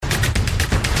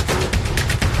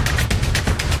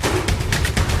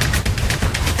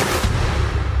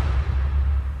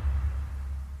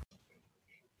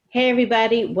Hey,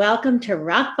 everybody. Welcome to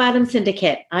Rock Bottom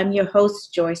Syndicate. I'm your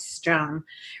host, Joyce Strong.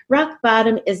 Rock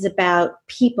Bottom is about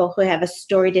people who have a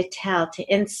story to tell, to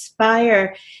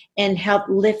inspire and help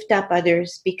lift up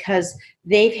others because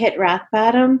they've hit rock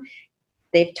bottom.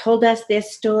 They've told us their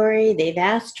story. They've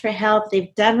asked for help.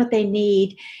 They've done what they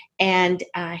need. And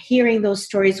hearing those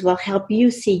stories will help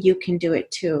you see you can do it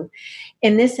too.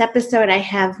 In this episode, I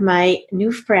have my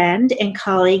new friend and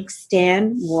colleague,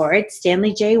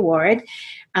 Stanley J. Ward.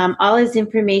 All his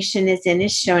information is in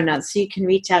his show notes, so you can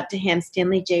reach out to him,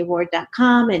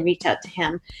 stanleyjward.com, and reach out to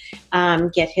him,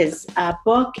 get his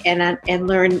book, and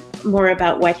learn more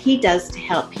about what he does to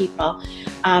help people.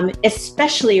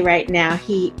 Especially right now,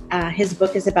 his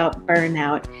book is about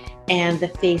burnout and the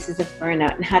phases of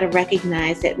burnout and how to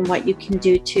recognize it and what you can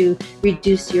do to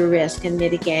reduce your risk and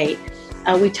mitigate.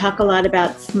 We talk a lot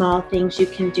about small things you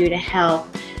can do to help.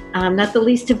 Not the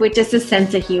least of which is a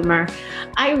sense of humor.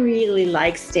 I really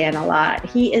like Stan a lot.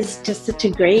 He is just such a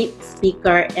great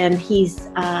speaker, and he's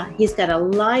got a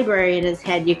library in his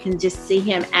head. You can just see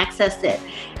him access it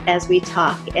as we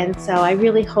talk. And so I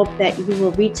really hope that you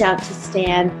will reach out to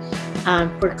Stan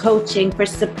for coaching, for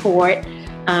support.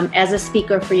 As a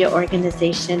speaker for your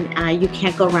organization, you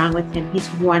can't go wrong with him. He's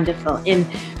wonderful. And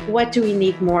what do we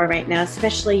need more right now,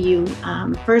 especially you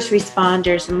first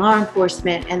responders and law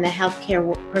enforcement and the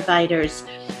healthcare providers,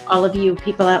 all of you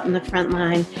people out in the front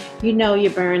line, you know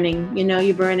you're burning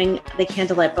the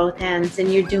candle at both ends,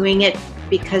 and you're doing it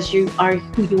because you are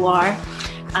who you are.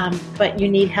 But you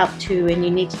need help too, and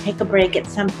you need to take a break at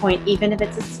some point, even if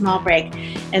it's a small break.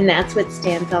 And that's what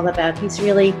Stan's all about. He's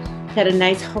really got a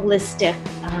nice holistic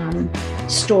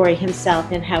story himself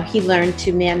and how he learned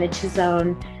to manage his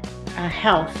own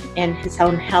health and his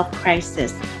own health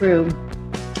crisis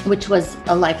which was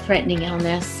a life-threatening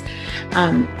illness,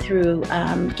 through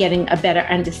getting a better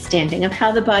understanding of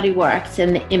how the body works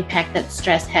and the impact that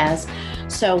stress has.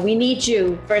 So we need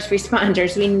you, first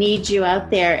responders. We need you out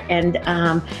there, and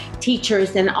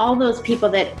teachers and all those people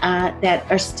that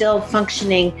are still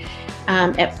functioning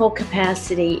at full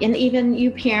capacity, and even you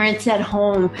parents at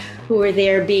home who are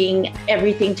there being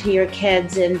everything to your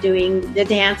kids and doing the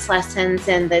dance lessons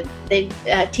and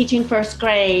the teaching first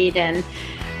grade and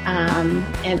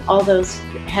all those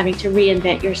having to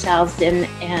reinvent yourselves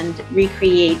and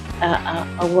recreate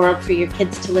a world for your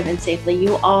kids to live in safely.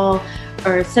 You all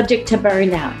are subject to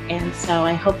burnout, and so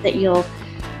I hope that you'll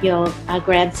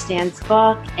grab Stan's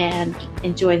book and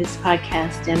enjoy this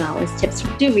podcast and all his tips.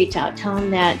 Do reach out, tell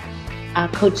him that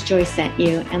Coach Joyce sent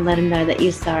you, and let him know that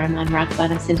you saw him on Rock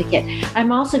Bottom Syndicate.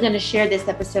 I'm also going to share this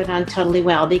episode on Totally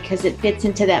Well because it fits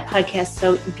into that podcast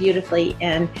so beautifully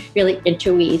and really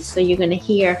interweaves. So you're going to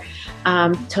hear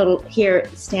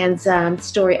Stan's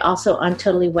story also on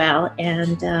Totally Well,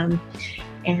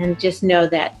 and just know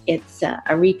that it's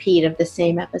a repeat of the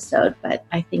same episode, but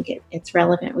I think it's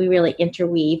relevant. We really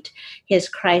interweaved his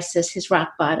crisis, his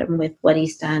rock bottom, with what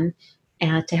he's done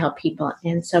to help people.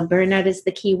 And so burnout is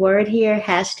the key word here.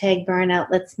 Hashtag burnout.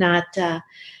 Let's not,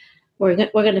 we're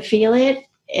going to feel it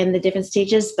in the different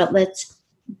stages, but let's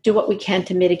do what we can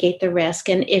to mitigate the risk.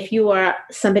 And if you are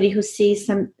somebody who sees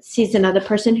another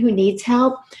person who needs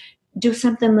help, do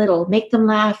something little, make them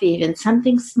laugh even.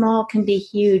 Something small can be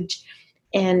huge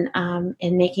in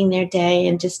making their day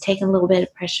and just taking a little bit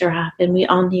of pressure off. And we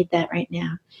all need that right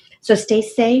now. So stay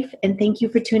safe, and thank you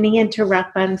for tuning in to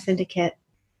Rock Bottom Syndicate.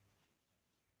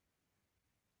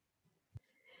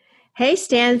 Hey,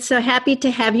 Stan, so happy to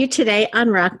have you today on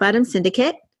Rock Bottom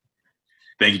Syndicate.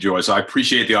 Thank you, Joyce. I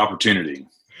appreciate the opportunity.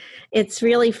 It's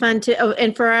really fun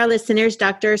and for our listeners,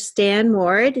 Dr. Stanley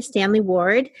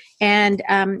Ward, and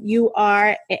you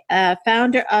are a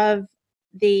founder of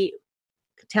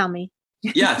tell me.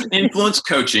 Yeah, it's influence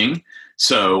coaching.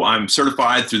 So I'm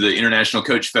certified through the International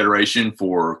Coach Federation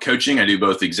for coaching. I do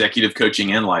both executive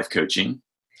coaching and life coaching.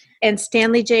 And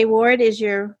Stanley J. Ward is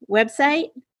your website?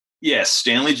 Yes,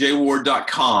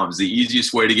 stanleyjward.com is the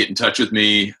easiest way to get in touch with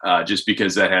me, just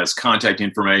because that has contact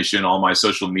information, all my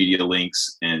social media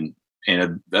links, and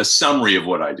a summary of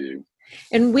what I do.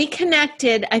 And we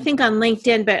connected, I think, on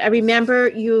LinkedIn, but I remember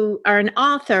you are an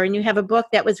author and you have a book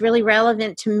that was really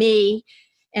relevant to me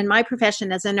and my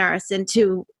profession as a nurse and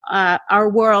to our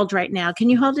world right now. Can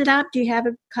you hold it up? Do you have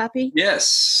a copy? Yes.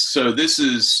 So this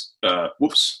is,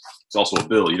 it's also a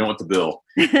bill. You don't want the bill.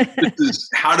 This is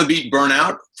How to Beat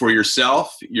Burnout for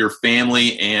Yourself, Your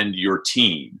Family, and Your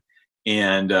Team.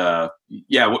 And part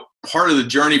of the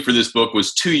journey for this book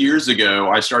was 2 years ago,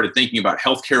 I started thinking about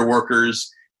healthcare workers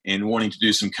and wanting to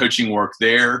do some coaching work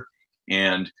there.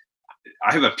 And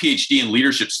I have a Ph.D. in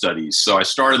leadership studies. So I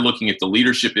started looking at the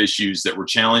leadership issues that were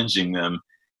challenging them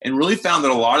and really found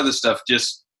that a lot of the stuff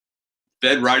just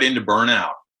fed right into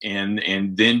burnout, and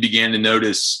then began to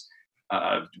notice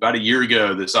about a year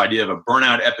ago this idea of a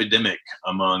burnout epidemic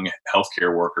among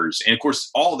healthcare workers. And of course,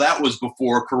 all that was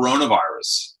before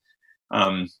coronavirus.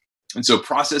 And so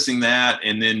processing that,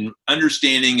 and then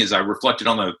understanding, as I reflected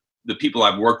on the people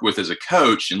I've worked with as a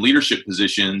coach in leadership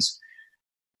positions,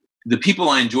 the people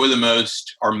I enjoy the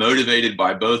most are motivated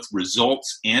by both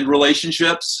results and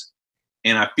relationships.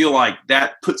 And I feel like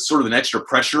that puts sort of an extra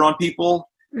pressure on people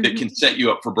that can set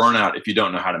you up for burnout if you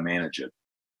don't know how to manage it.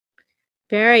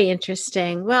 Very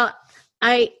interesting. Well,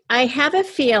 I have a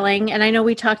feeling, and I know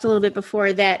we talked a little bit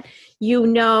before, that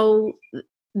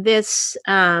this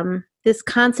this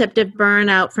concept of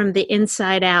burnout from the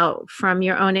inside out from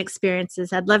your own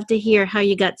experiences. I'd love to hear how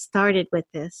you got started with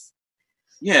this.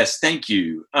 Yes, thank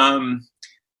you.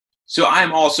 So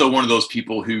I'm also one of those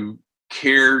people who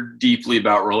care deeply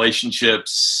about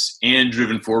relationships and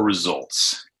driven for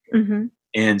results. Mm-hmm.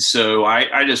 And so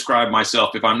I describe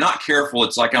myself, if I'm not careful,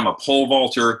 it's like I'm a pole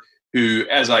vaulter who,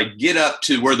 as I get up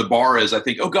to where the bar is, I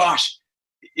think, oh gosh,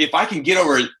 if I can get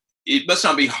over it, it must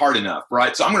not be hard enough,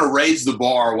 right? So I'm going to raise the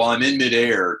bar while I'm in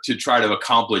midair to try to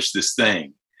accomplish this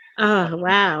thing. Oh,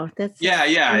 wow. That's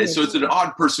Yeah. So it's an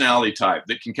odd personality type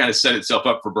that can kind of set itself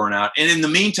up for burnout. And in the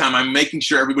meantime, I'm making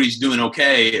sure everybody's doing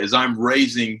okay as I'm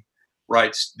raising,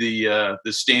 right, the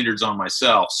standards on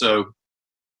myself. So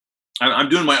I'm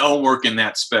doing my own work in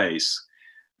that space.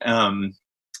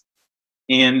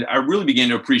 And I really began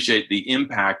to appreciate the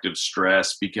impact of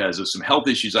stress because of some health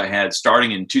issues I had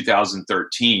starting in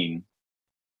 2013.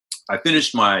 I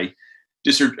finished my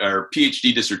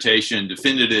Ph.D. dissertation,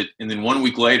 defended it, and then 1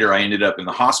 week later, I ended up in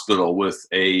the hospital with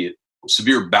a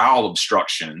severe bowel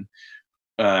obstruction,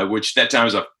 which that time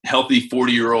was a healthy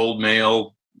 40-year-old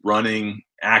male, running,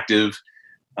 active.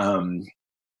 And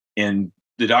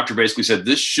the doctor basically said,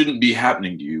 this shouldn't be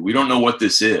happening to you. We don't know what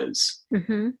this is.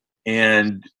 Mm-hmm.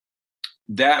 And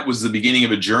that was the beginning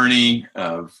of a journey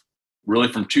of really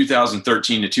from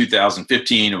 2013 to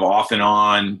 2015 of off and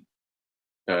on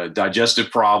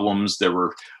digestive problems. There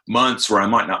were months where I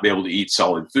might not be able to eat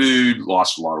solid food,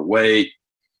 lost a lot of weight,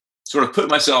 sort of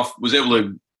was able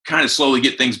to kind of slowly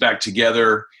get things back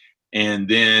together, and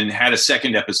then had a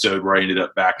second episode where I ended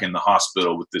up back in the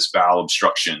hospital with this bowel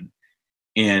obstruction.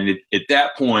 And at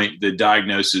that point, the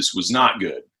diagnosis was not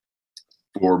good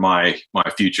for my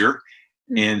future.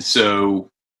 And so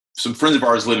some friends of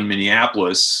ours live in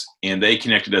Minneapolis, and they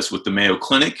connected us with the Mayo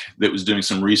Clinic that was doing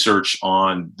some research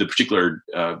on the particular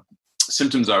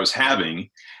symptoms I was having.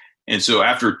 And so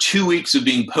after 2 weeks of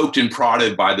being poked and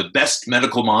prodded by the best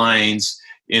medical minds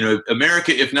in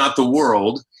America, if not the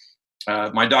world,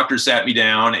 my doctor sat me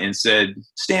down and said,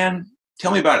 Stan,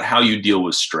 tell me about how you deal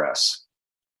with stress.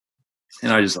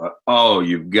 And I just thought, oh,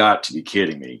 you've got to be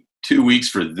kidding me. 2 weeks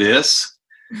for this?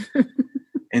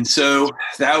 And so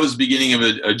that was the beginning of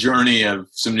a journey of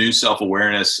some new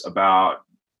self-awareness about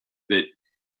that,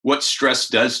 what stress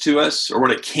does to us or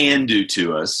what it can do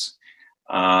to us,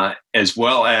 as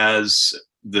well as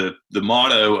the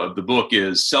motto of the book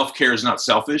is self-care is not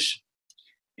selfish.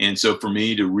 And so for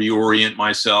me to reorient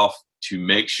myself to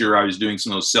make sure I was doing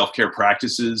some of those self-care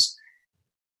practices.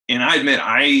 And I admit,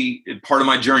 part of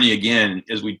my journey, again,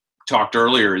 as we talked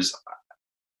earlier, is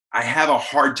I have a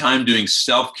hard time doing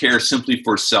self-care simply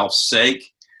for self's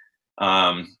sake.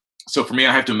 So for me,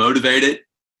 I have to motivate it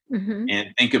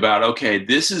and think about, okay,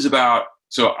 this is about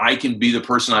so I can be the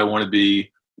person I want to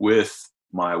be with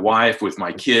my wife, with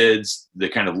my kids, the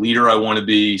kind of leader I want to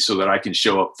be, so that I can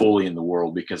show up fully in the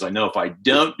world. Because I know if I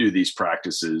don't do these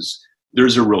practices,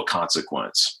 there's a real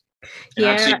consequence. And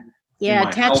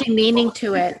attaching meaning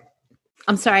to it.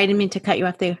 I'm sorry, I didn't mean to cut you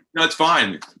off there. No, it's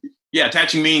fine. Yeah,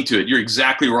 attaching meaning to it. You're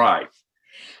exactly right.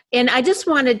 And I just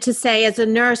wanted to say, as a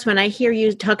nurse, when I hear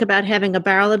you talk about having a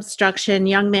bowel obstruction,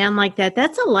 young man like that,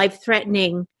 that's a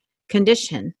life-threatening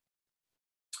condition.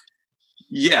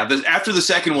 Yeah, after the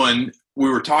second one, we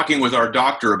were talking with our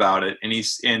doctor about it,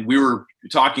 and we were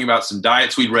talking about some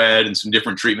diets we'd read and some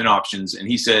different treatment options. And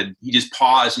he just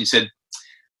paused and he said,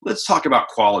 let's talk about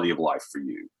quality of life for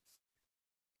you.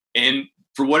 And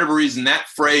for whatever reason, that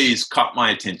phrase caught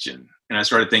my attention. And I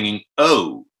started thinking,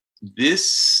 oh,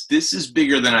 this is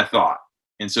bigger than I thought.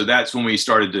 And so that's when we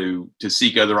started to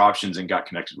seek other options and got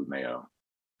connected with Mayo.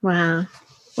 Wow.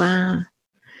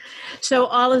 So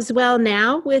all is well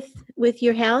now with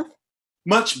your health?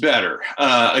 Much better.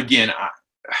 Again,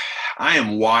 I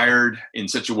am wired in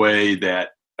such a way that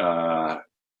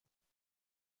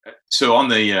so on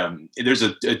the there's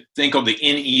a thing called the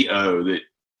NEO that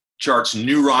charts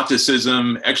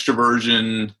neuroticism,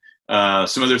 extroversion,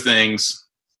 some other things.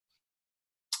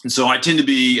 And so I tend to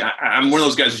be, I'm one of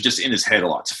those guys who's just in his head a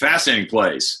lot. It's a fascinating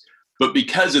place. But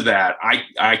because of that,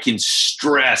 I can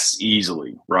stress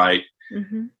easily, right?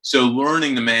 Mm-hmm. So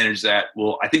learning to manage that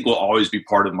I think will always be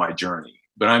part of my journey.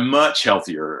 But I'm much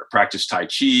healthier. I practice Tai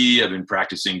Chi. I've been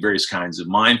practicing various kinds of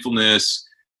mindfulness.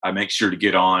 I make sure to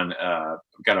get on, I've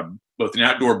got both an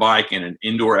outdoor bike and an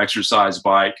indoor exercise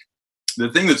bike. The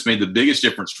thing that's made the biggest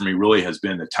difference for me really has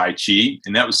been the Tai Chi.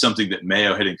 And that was something that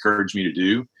Mayo had encouraged me to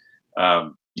do.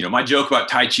 My joke about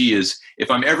Tai Chi is if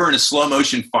I'm ever in a slow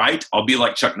motion fight, I'll be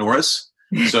like Chuck Norris.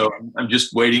 So I'm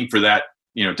just waiting for that,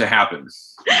 to happen.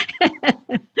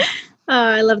 Oh,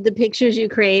 I love the pictures you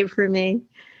create for me.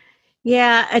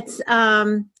 Yeah, it's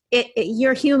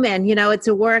you're human, it's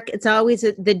a work. It's always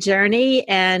the journey.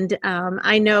 And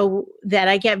I know that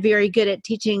I get very good at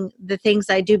teaching the things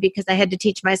I do because I had to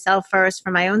teach myself first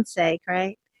for my own sake,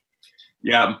 right?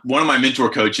 Yeah. One of my mentor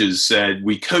coaches said,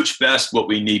 we coach best what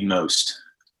we need most.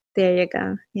 There you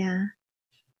go. Yeah.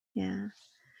 Yeah.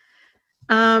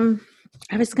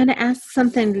 I was going to ask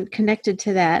something connected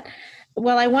to that.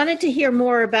 Well, I wanted to hear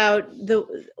more about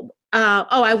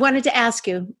I wanted to ask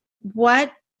you,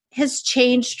 what has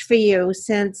changed for you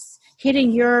since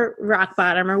hitting your rock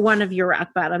bottom, or one of your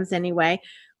rock bottoms anyway?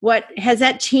 What has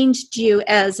that changed you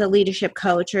as a leadership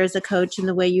coach, or as a coach in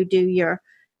the way you do your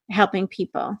helping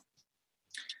people?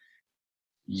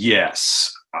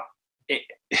 Yes.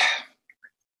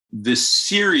 This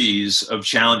series of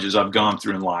challenges I've gone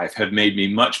through in life have made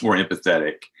me much more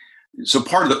empathetic. So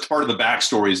part of the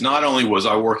backstory is not only was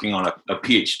I working on a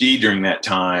Ph.D. during that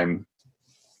time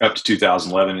up to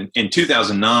 2011. In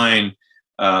 2009,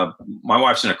 my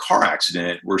wife's in a car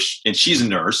accident and she's a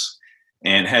nurse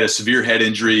and had a severe head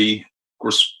injury. Of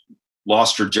course,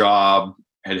 lost her job,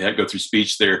 had to go through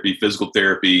speech therapy, physical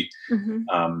therapy.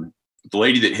 Mm-hmm. The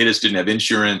lady that hit us didn't have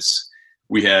insurance.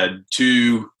 We had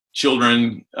 2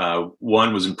 children.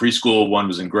 One was in preschool, one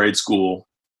was in grade school.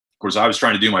 Of course, I was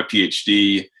trying to do my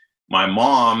PhD. My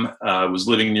mom was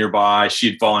living nearby.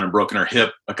 She had fallen and broken her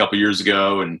hip a couple years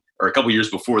ago, or a couple years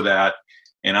before that.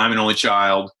 And I'm an only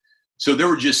child. So there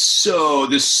were just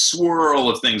this swirl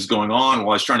of things going on while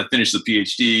I was trying to finish the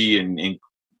PhD and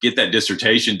get that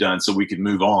dissertation done so we could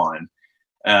move on.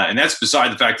 And that's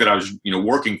beside the fact that I was,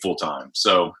 working full time.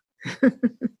 So.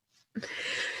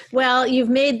 Well, you've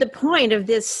made the point of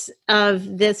this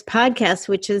podcast,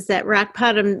 which is that rock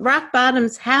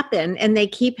bottoms happen and they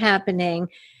keep happening,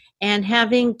 and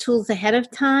having tools ahead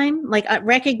of time, like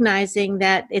recognizing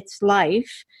that it's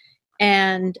life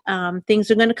and things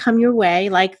are going to come your way,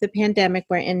 like the pandemic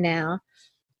we're in now,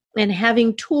 and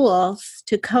having tools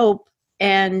to cope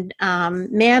and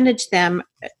manage them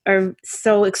are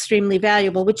so extremely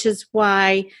valuable, which is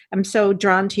why I'm so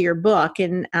drawn to your book.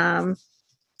 And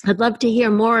I'd love to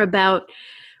hear more about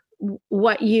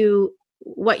what you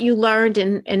learned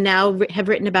and now have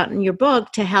written about in your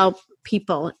book to help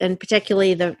people, and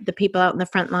particularly the people out in the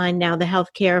front line now, the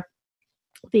healthcare,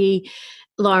 the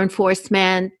law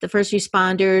enforcement, the first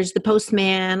responders, the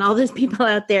postman, all those people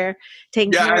out there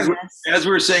taking care of us. As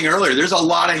we were saying earlier, there's a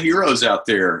lot of heroes out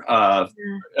there.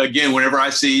 Again, whenever I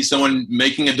see someone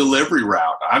making a delivery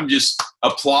route, I'm just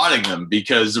applauding them,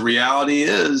 because the reality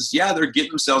is, they're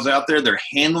getting themselves out there. They're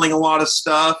handling a lot of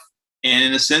stuff. And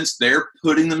in a sense, they're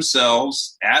putting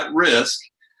themselves at risk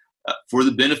for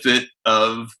the benefit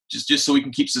of just so we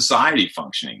can keep society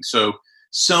functioning.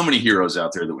 So many heroes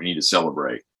out there that we need to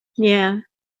celebrate. Yeah.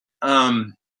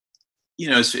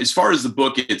 As far as the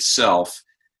book itself,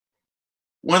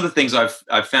 one of the things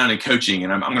I've found in coaching,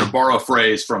 and I'm going to borrow a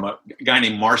phrase from a guy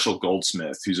named Marshall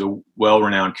Goldsmith, who's a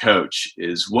well-renowned coach,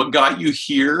 is what got you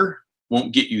here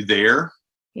won't get you there.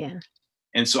 Yeah.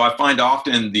 And so I find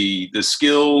often the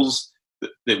skills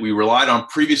that we relied on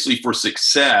previously for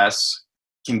success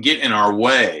can get in our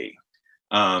way.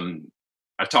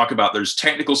 I talk about there's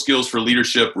technical skills for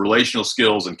leadership, relational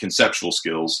skills, and conceptual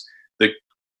skills. The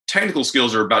technical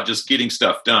skills are about just getting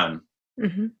stuff done.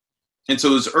 Mm-hmm. And so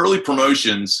those early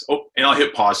promotions, and I'll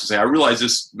hit pause to say, I realize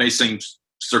this may seem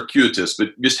circuitous, but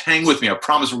just hang with me. I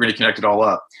promise we're going to connect it all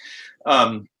up.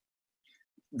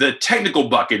 The technical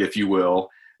bucket, if you will,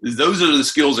 those are the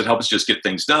skills that help us just get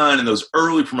things done. And those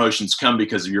early promotions come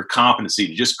because of your competency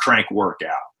to just crank work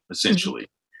out, essentially. Mm-hmm.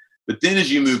 But then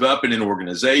as you move up in an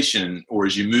organization, or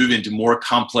as you move into more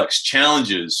complex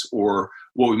challenges, or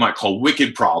what we might call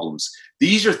wicked problems,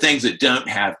 these are things that don't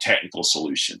have technical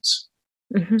solutions.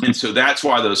 Mm-hmm. And so that's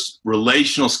why those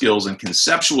relational skills and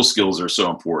conceptual skills are so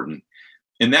important.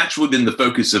 And that's within the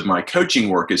focus of my coaching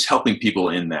work, is helping people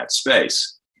in that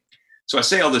space. So I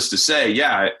say all this to say,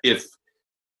 if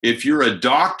if you're a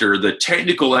doctor, the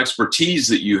technical expertise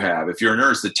that you have, if you're a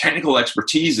nurse, the technical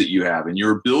expertise that you have and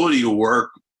your ability to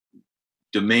work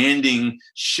demanding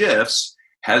shifts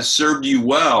has served you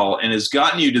well and has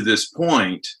gotten you to this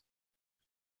point.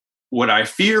 What I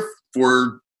fear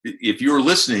for, if you're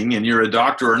listening and you're a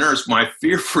doctor or a nurse, my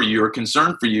fear for you or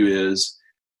concern for you is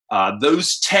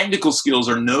those technical skills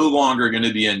are no longer going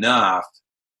to be enough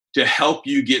to help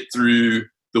you get through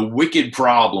the wicked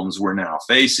problems we're now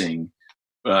facing,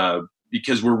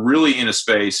 because we're really in a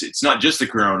space. It's not just the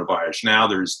coronavirus. Now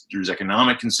there's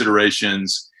economic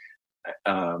considerations,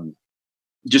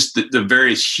 just the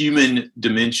various human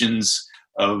dimensions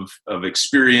of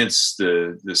experience,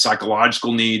 the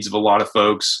psychological needs of a lot of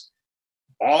folks.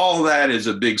 All that is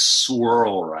a big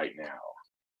swirl right now.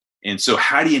 And so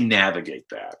how do you navigate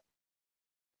that?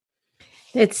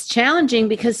 It's challenging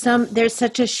because there's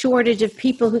such a shortage of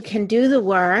people who can do the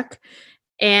work.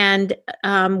 And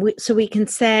so we can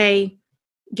say,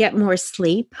 get more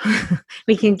sleep.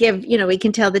 We can we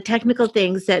can tell the technical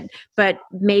things but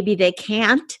maybe they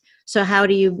can't. So how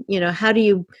do you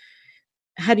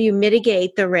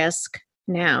mitigate the risk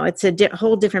now? It's a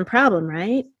whole different problem,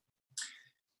 right?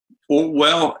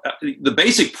 Well, the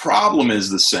basic problem is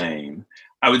the same.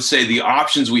 I would say the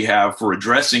options we have for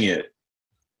addressing it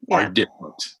are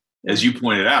different. As you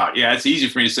pointed out, it's easy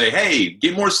for me to say, hey,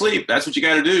 get more sleep. That's what you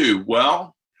got to do.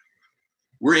 Well,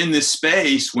 we're in this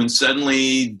space when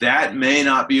suddenly that may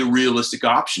not be a realistic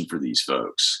option for these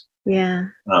folks. Yeah.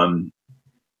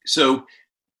 So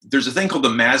there's a thing called the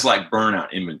Maslow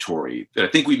burnout inventory that I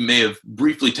think we may have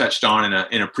briefly touched on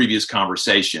in a previous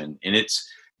conversation. And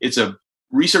it's a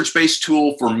research-based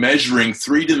tool for measuring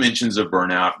 3 dimensions of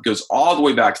burnout. It goes all the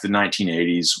way back to the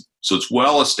 1980s. So it's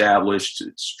well established,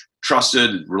 it's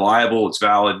trusted, reliable, it's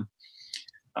valid.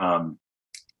 And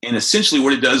essentially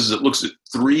what it does is it looks at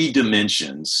 3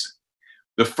 dimensions.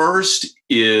 The first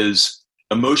is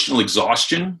emotional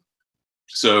exhaustion.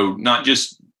 So not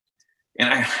just, and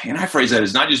I phrase that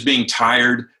as not just being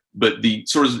tired, but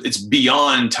it's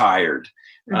beyond tired.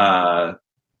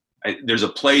 There's a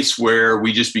place where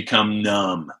we just become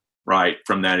numb, right,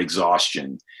 from that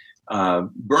exhaustion.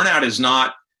 Burnout is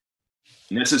not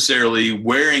necessarily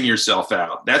wearing yourself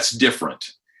out. That's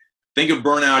different. Think of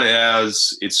burnout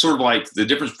as it's sort of like the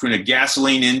difference between a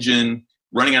gasoline engine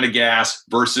running out of gas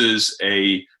versus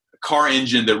a car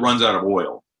engine that runs out of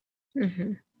oil.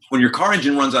 Mm-hmm. When your car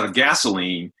engine runs out of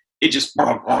gasoline, it just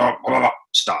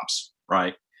stops,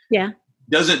 right? Yeah.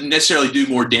 Doesn't necessarily do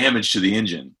more damage to the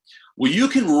engine. Well, you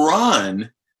can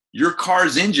run your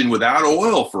car's engine without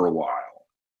oil for a while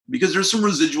because there's some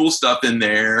residual stuff in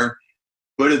there.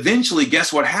 But eventually,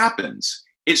 guess what happens?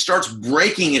 It starts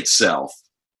breaking itself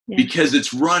because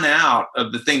it's run out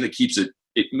of the thing that keeps it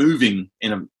moving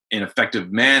in an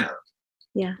effective manner.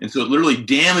 Yeah. And so it literally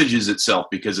damages itself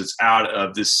because it's out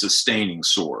of this sustaining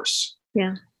source.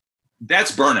 Yeah.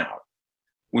 That's burnout.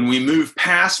 When we move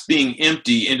past being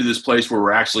empty into this place where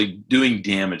we're actually doing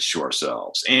damage to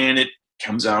ourselves. And it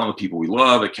comes out on the people we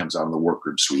love. It comes out on the work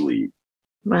groups we lead.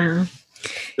 Wow.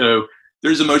 So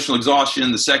there's emotional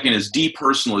exhaustion. The second is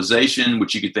depersonalization,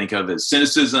 which you could think of as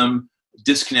cynicism,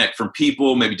 disconnect from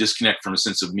people, maybe disconnect from a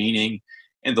sense of meaning.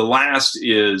 And the last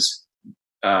is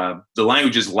the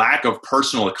language is lack of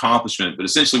personal accomplishment, but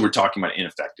essentially we're talking about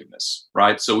ineffectiveness,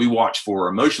 right? So we watch for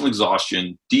emotional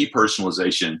exhaustion,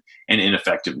 depersonalization, and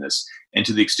ineffectiveness. And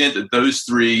to the extent that those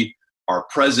 3 are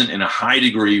present in a high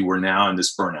degree, we're now in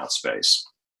this burnout space.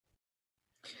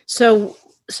 So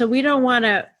we don't want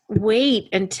to wait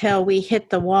until we hit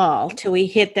the wall, till we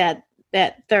hit that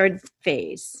 3rd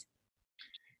phase.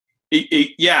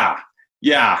 Yeah.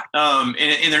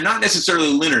 And they're not necessarily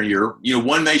linear.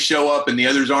 One may show up and the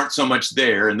others aren't so much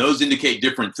there, and those indicate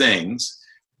different things.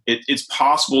 It's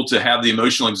possible to have the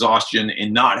emotional exhaustion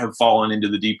and not have fallen into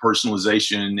the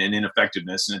depersonalization and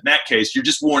ineffectiveness. And in that case, you're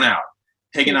just worn out.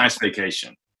 Take a nice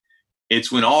vacation.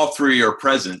 It's when all 3 are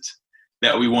present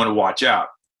that we want to watch out.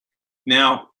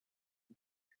 Now,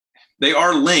 they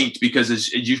are linked because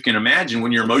as you can imagine,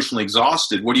 when you're emotionally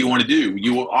exhausted, what do you want to do?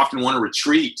 You will often want to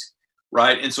retreat,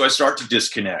 right? And so I start to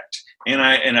disconnect and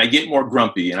I get more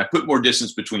grumpy and I put more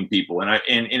distance between people. And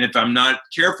if I'm not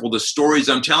careful, the stories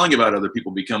I'm telling about other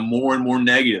people become more and more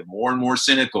negative, more and more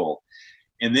cynical.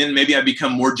 And then maybe I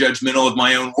become more judgmental of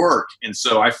my own work. And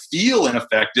so I feel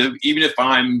ineffective, even if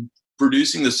I'm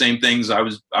producing the same things I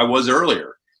was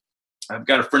earlier. I've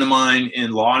got a friend of mine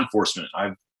in law enforcement.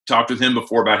 I've talked with him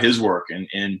before about his work.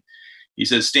 And he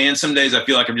says, Stan, some days I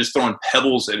feel like I'm just throwing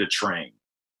pebbles at a train,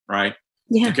 right?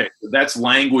 Yeah. Okay. So that's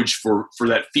language for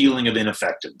that feeling of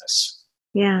ineffectiveness.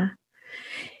 Yeah.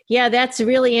 Yeah. That's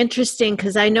really interesting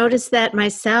because I noticed that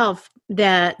myself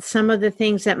that some of the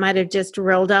things that might have just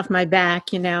rolled off my back,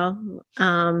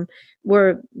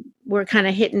 were kind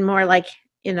of hitting more like,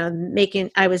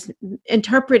 I was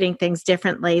interpreting things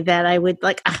differently, that I would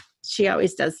like, she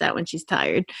always does that when she's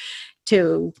tired,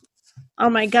 to, oh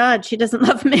my God, she doesn't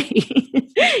love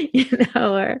me,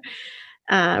 or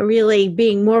really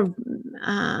being more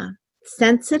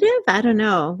sensitive. I don't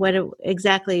know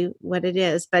exactly what it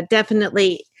is, but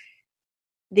definitely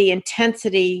the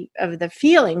intensity of the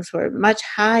feelings were much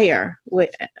higher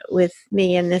with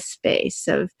me in this space.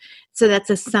 So that's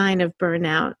a sign of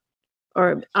burnout,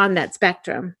 or on that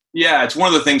spectrum. Yeah, it's one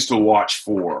of the things to watch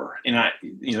for. And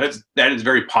that is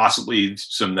very possibly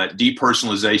some of that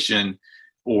depersonalization,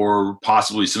 or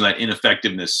possibly some of that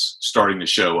ineffectiveness starting to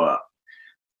show up.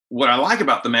 What I like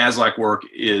about the Maslach work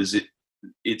is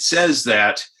it says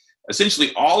that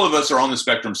essentially all of us are on the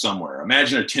spectrum somewhere.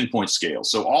 Imagine a 10-point scale.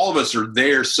 So all of us are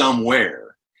there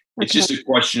somewhere. Okay. It's just a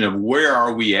question of where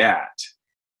are we at?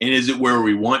 And is it where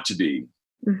we want to be?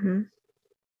 Mm-hmm.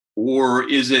 Or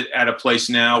is it at a place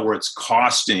now where it's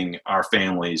costing our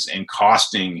families and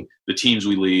costing the teams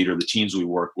we lead or the teams we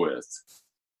work with?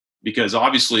 Because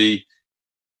obviously,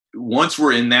 once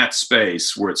we're in that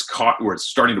space where it's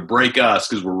starting to break us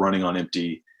because we're running on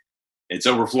empty, it's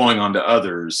overflowing onto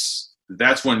others.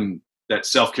 That's when that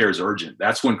self-care is urgent.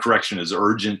 That's when correction is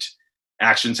urgent.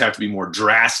 Actions have to be more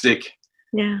drastic.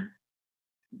 Yeah.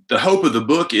 The hope of the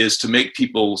book is to make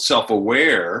people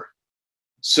self-aware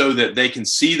so that they can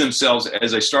see themselves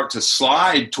as they start to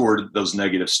slide toward those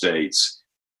negative states,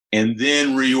 and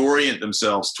then reorient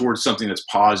themselves towards something that's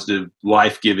positive,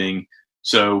 life-giving.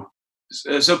 So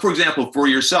for example, for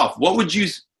yourself, how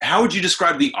would you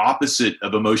describe the opposite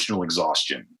of emotional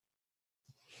exhaustion?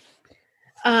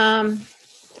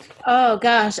 Oh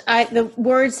gosh, the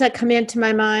words that come into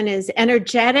my mind is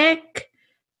energetic,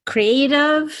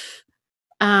 creative,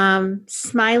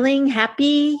 smiling,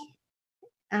 happy,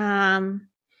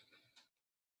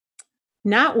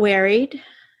 not worried,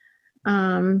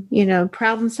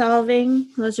 problem solving.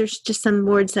 Those are just some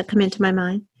words that come into my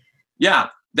mind. Yeah,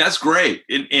 that's great.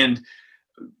 And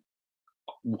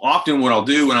often what I'll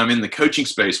do when I'm in the coaching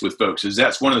space with folks is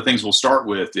that's one of the things we'll start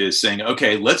with is saying,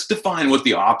 okay, let's define what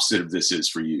the opposite of this is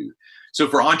for you. So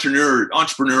for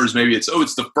entrepreneurs, maybe it's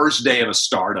the first day of a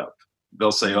startup.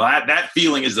 They'll say, well, that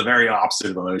feeling is the very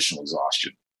opposite of emotional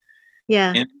exhaustion.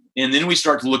 Yeah. And then we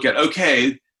start to look at,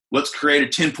 okay, let's create a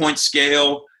 10-point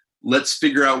scale. Let's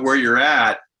figure out where you're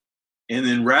at. And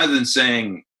then rather than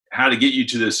saying how to get you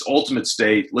to this ultimate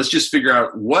state, let's just figure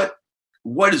out what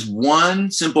is one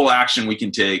simple action we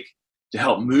can take to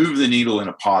help move the needle in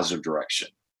a positive direction.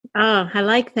 Oh, I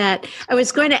like that. I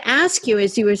was going to ask you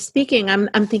as you were speaking,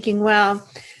 I'm thinking, well,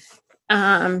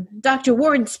 Dr.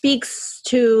 Ward speaks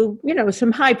to,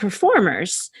 some high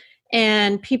performers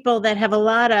and people that have a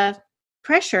lot of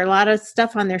pressure, a lot of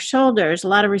stuff on their shoulders, a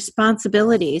lot of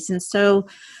responsibilities. And so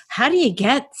how do you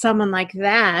get someone like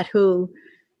that who,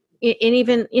 and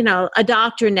even, a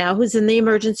doctor now who's in the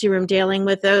emergency room dealing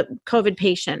with a COVID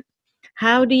patient,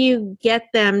 how do you get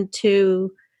them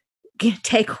to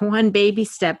take one baby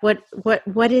step?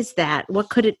 What is that? What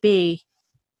could it be?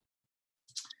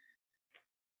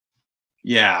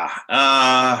 Yeah.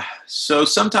 So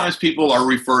sometimes people are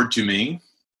referred to me,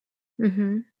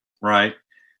 mm-hmm. right?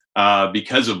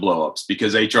 Because of blowups,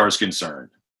 because HR is concerned.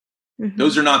 Mm-hmm.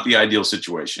 Those are not the ideal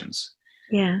situations.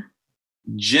 Yeah.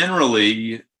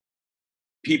 Generally,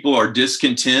 people are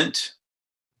discontent,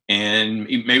 and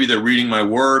maybe they're reading my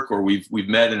work, or we've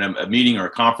met in a meeting or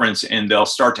a conference, and they'll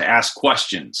start to ask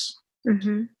questions.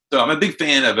 Mm-hmm. So I'm a big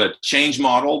fan of a change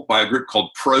model by a group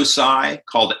called ProSci,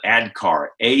 called ADKAR,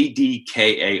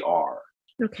 ADKAR.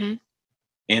 Okay.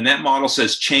 And that model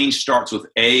says change starts with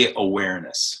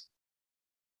awareness.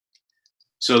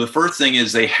 So the first thing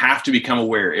is they have to become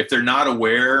aware. If they're not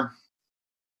aware,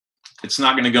 it's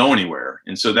not going to go anywhere.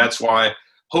 And so that's why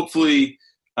hopefully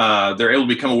they're able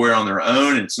to become aware on their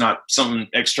own. And it's not some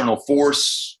external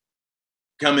force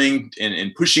coming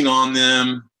and pushing on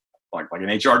them, like an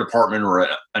HR department or an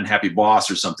unhappy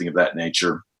boss or something of that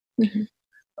nature. Mm-hmm.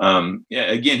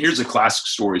 Again, here's a classic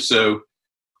story. So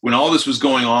when all this was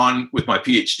going on with my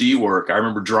Ph.D. work, I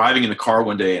remember driving in the car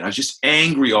one day and I was just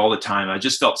angry all the time. I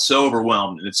just felt so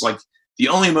overwhelmed. And it's like the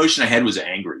only emotion I had was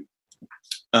angry.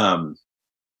 And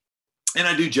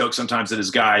I do joke sometimes that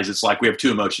as guys, it's like we have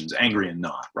two emotions, angry and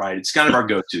not, right? It's kind of our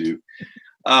go-to.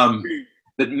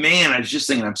 But man, I was just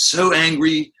thinking, I'm so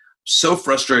angry, so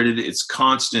frustrated. It's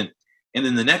constant. And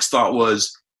then the next thought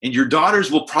was, And your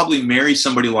daughters will probably marry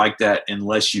somebody like that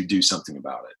unless you do something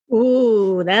about it.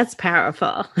 Ooh, that's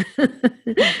powerful.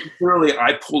 Literally,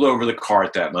 I pulled over the car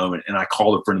at that moment and I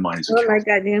called a friend of mine who's a Oh my counselor.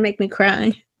 God, you're going to make me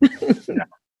cry.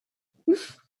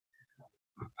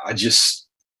 I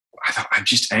thought, I'm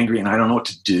just angry and I don't know what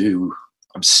to do.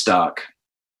 I'm stuck.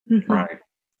 Mm-hmm. Right.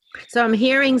 So I'm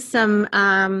hearing some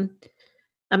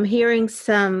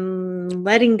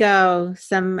letting go,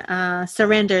 some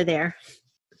surrender there.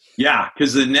 Yeah,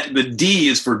 because the D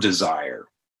is for desire.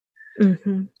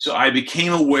 Mm-hmm. So I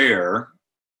became aware,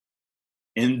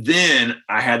 and then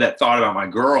I had that thought about my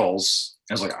girls.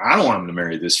 I was like, I don't want them to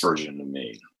marry this version of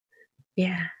me.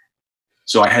 Yeah.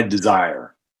 So I had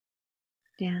desire.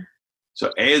 Yeah.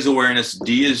 So A is awareness,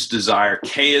 D is desire,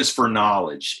 K is for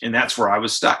knowledge. And that's where I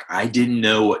was stuck. I didn't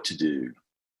know what to do.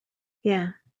 Yeah.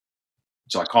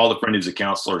 So I called a friend who's a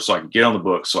counselor so I could get on the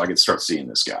book so I could start seeing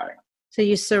this guy. So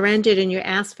you surrendered and you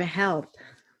asked for help.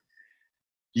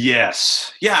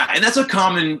 Yes. Yeah. And that's a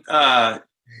common, and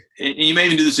you may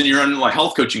even do this in your own like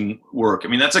health coaching work. I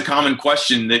mean, that's a common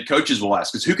question that coaches will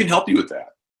ask is who can help you with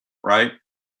that? Right.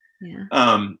 Yeah.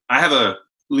 I have a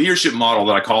leadership model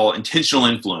that I call intentional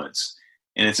influence.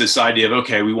 And it's this idea of,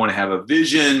 okay, we want to have a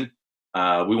vision.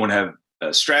 We want to have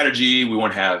a strategy. We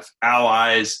want to have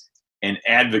allies and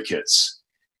advocates.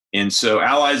 And so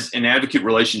allies and advocate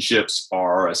relationships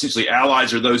are essentially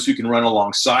allies are those who can run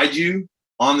alongside you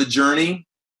on the journey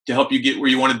to help you get where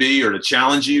you want to be or to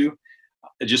challenge you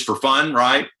just for fun,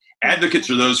 right? Advocates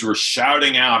are those who are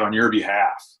shouting out on your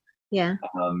behalf. Yeah.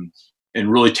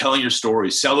 And really telling your story,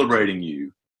 celebrating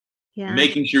you,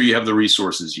 making sure you have the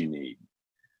resources you need.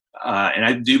 And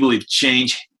I do believe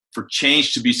for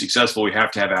change to be successful, we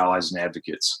have to have allies and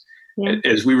advocates. Yeah.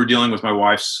 As we were dealing with my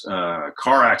wife's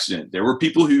car accident, there were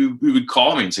people who would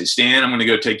call me and say, Stan, I'm going to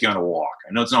go take you on a walk.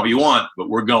 I know it's not what you want, but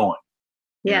we're going.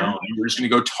 Yeah. You know, we're just going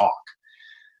to go talk.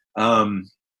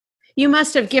 You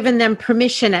must have given them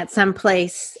permission at some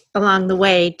place along the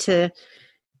way to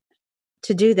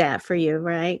do that for you,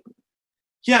 right?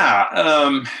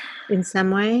 Yeah. In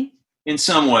some way? In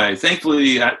some way.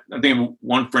 Thankfully, I think of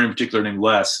one friend in particular named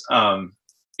Les. Les and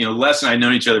I had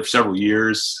known each other for several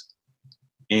years.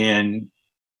 And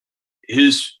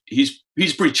he's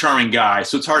a pretty charming guy,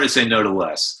 so it's hard to say no to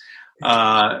Les.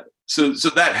 So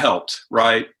that helped,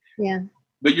 right? Yeah.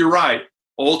 But you're right.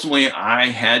 Ultimately, I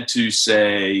had to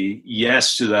say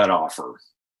yes to that offer.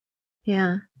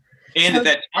 Yeah. And at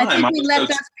that time, I think we let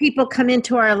those people come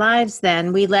into our lives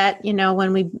then. We let,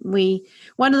 when we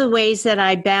one of the ways that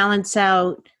I balance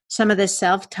out some of the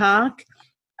self-talk,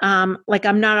 like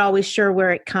I'm not always sure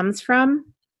where it comes from.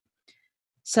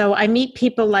 So I meet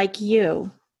people like you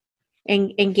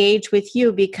and engage with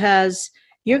you because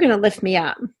you're going to lift me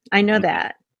up. I know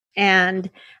that. And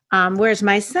whereas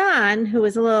my son, who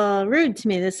was a little rude to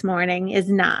me this morning, is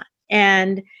not.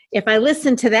 And if I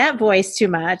listen to that voice too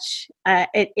much,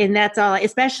 and that's all,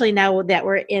 especially now that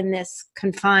we're in this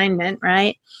confinement,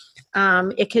 right?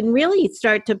 It can really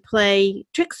start to play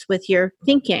tricks with your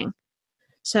thinking.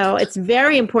 So it's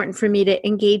very important for me to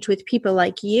engage with people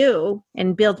like you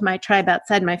and build my tribe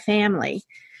outside my family.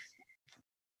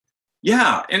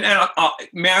 Yeah. And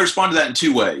may I respond to that in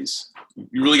two ways?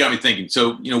 You really got me thinking.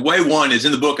 So, way one is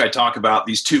in the book, I talk about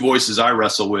these two voices I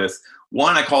wrestle with.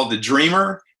 One, I call the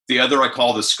dreamer. The other, I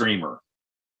call the screamer.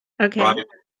 Okay. Right?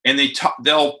 And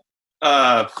they'll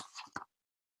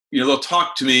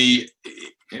talk to me.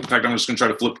 In fact, I'm just going to try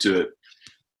to flip to it.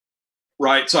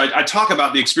 Right. So I talk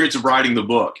about the experience of writing the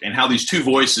book and how these two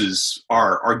voices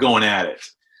are going at it.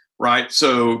 Right.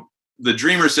 So the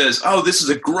dreamer says, oh, this is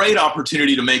a great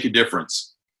opportunity to make a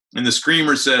difference. And the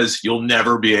screamer says, you'll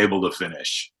never be able to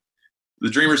finish. The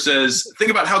dreamer says,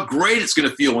 think about how great it's going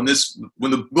to feel when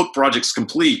the book project's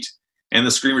complete. And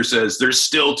the screamer says, there's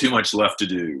still too much left to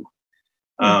do.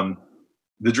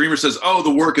 The dreamer says, oh,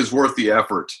 the work is worth the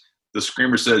effort. The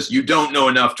screamer says, you don't know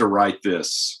enough to write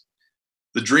this.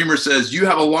 The dreamer says, you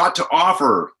have a lot to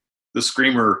offer. The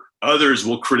screamer, others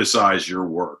will criticize your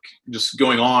work. Just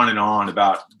going on and on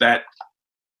about that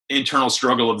internal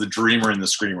struggle of the dreamer and the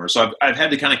screamer. So I've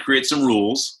had to kind of create some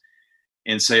rules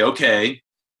and say, okay,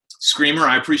 screamer,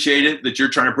 I appreciate it that you're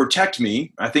trying to protect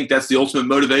me. I think that's the ultimate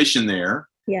motivation there.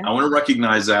 Yeah. I want to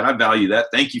recognize that. I value that.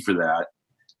 Thank you for that.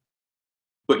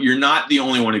 But you're not the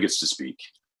only one who gets to speak.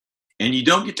 And you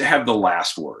don't get to have the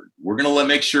last word. We're going to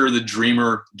make sure the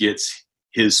dreamer gets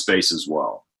his space as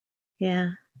well. Yeah.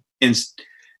 And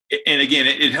again,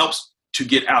 it helps to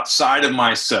get outside of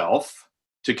myself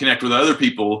to connect with other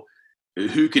people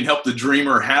who can help the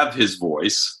dreamer have his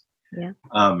voice. Yeah.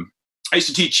 I used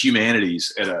to teach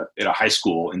humanities at a high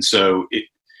school. And so it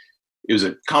was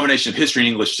a combination of history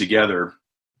and English together.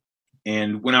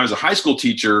 And when I was a high school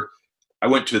teacher, I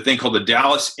went to a thing called the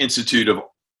Dallas Institute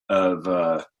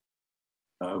of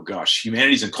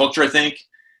Humanities and Culture, I think.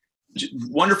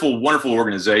 Wonderful, wonderful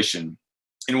organization.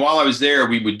 And while I was there,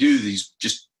 we would do these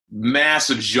just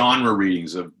massive genre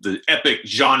readings of the epic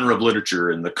genre of literature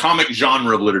and the comic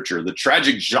genre of literature, the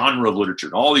tragic genre of literature,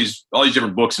 and all these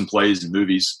different books and plays and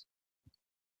movies.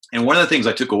 And one of the things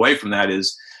I took away from that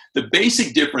is the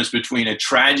basic difference between a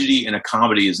tragedy and a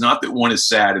comedy is not that one is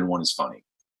sad and one is funny.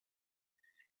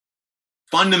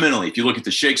 Fundamentally, if you look at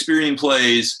the Shakespearean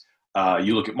plays,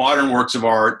 you look at modern works of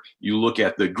art, you look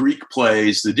at the Greek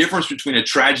plays, the difference between a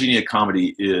tragedy and a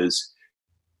comedy is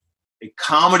a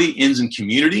comedy ends in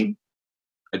community,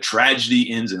 a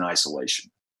tragedy ends in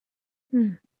isolation.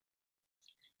 And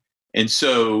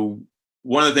so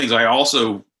one of the things I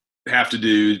also have to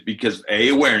do, because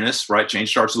awareness, right? Change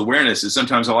starts with awareness, is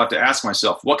sometimes I'll have to ask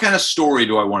myself, what kind of story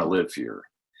do I want to live here?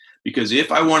 Because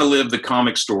if I want to live the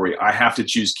comic story, I have to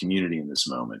choose community in this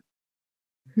moment.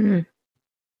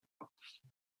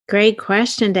 Great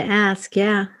question to ask.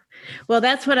 Yeah. Well,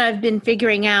 that's what I've been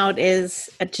figuring out is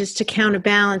just to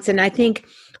counterbalance. And I think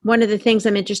one of the things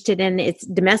I'm interested in is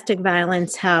domestic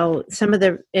violence, how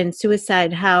and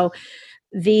suicide, how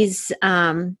these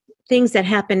things that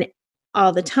happen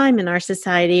all the time in our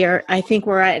society I think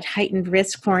we're at heightened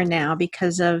risk for now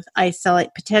because of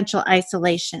potential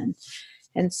isolation.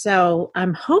 And so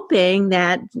I'm hoping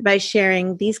that by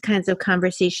sharing these kinds of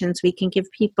conversations, we can give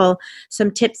people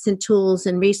some tips and tools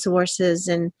and resources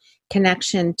and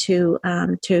connection to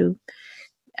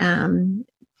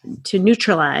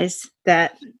neutralize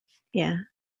that. Yeah.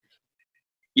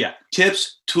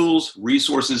 Tips, tools,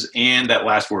 resources, and that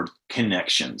last word,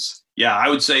 connections. Yeah. I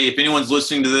would say if anyone's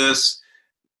listening to this,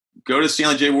 go to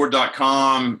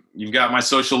StanleyJWard.com. You've got my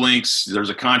social links. There's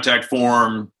a contact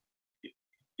form.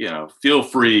 Feel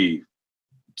free,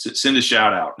 send a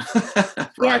shout out.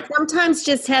 Right. Yeah, sometimes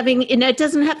just having, and it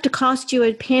doesn't have to cost you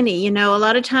a penny. A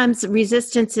lot of times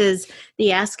resistance is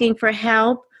the asking for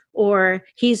help or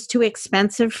he's too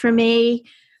expensive for me.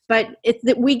 But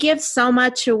we give so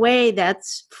much away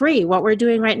that's free. What we're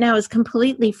doing right now is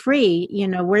completely free.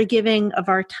 We're giving of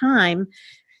our time.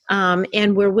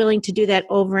 And we're willing to do that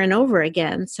over and over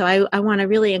again. So I want to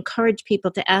really encourage people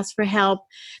to ask for help.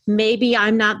 Maybe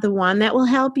I'm not the one that will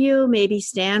help you. Maybe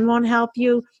Stan won't help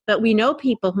you, but we know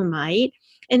people who might.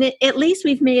 And at least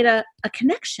we've made a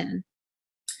connection.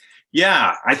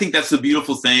 Yeah, I think that's the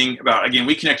beautiful thing about, again,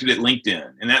 we connected at LinkedIn.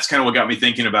 And that's kind of what got me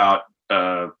thinking about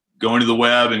going to the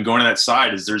web and going to that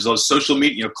site is there's those social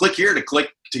media, click here to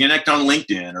connect on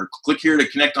LinkedIn or click here to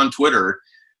connect on Twitter.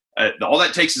 All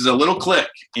that takes is a little click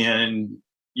and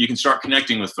you can start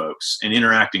connecting with folks and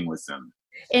interacting with them.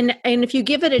 And if you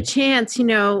give it a chance,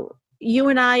 you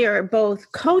and I are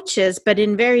both coaches, but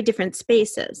in very different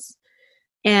spaces.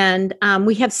 And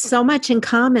we have so much in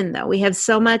common, though. We have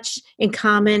so much in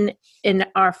common in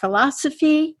our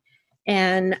philosophy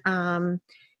and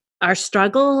our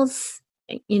struggles.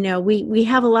 We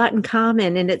have a lot in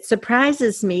common. And it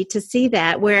surprises me to see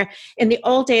that, where in the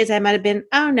old days I might have been,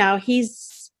 oh, no, he's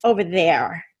over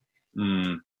there.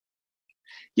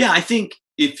 Yeah, I think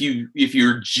if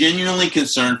you're genuinely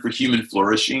concerned for human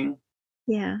flourishing,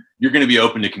 you're going to be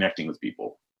open to connecting with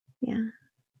people. Yeah.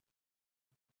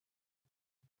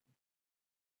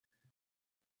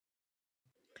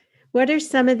 What are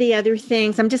some of the other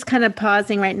things? I'm just kind of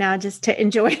pausing right now just to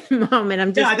enjoy the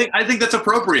moment. I think that's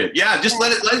appropriate. Yeah, just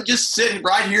let it just sit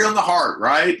right here on the heart,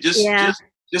 right?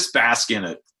 Just bask in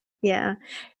it. Yeah.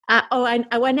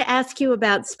 I want to ask you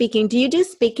about speaking. Do you do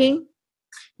speaking?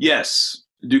 Yes,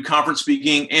 do conference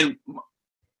speaking. And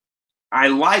I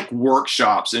like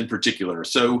workshops in particular.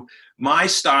 So my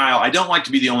style, I don't like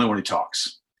to be the only one who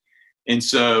talks. And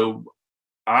so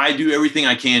I do everything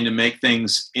I can to make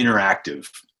things interactive.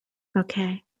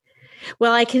 Okay.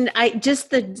 Well, I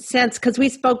just the sense, because we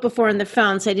spoke before on the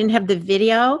phone, so I didn't have the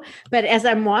video, but as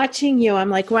I'm watching you, I'm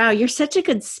like, wow, you're such a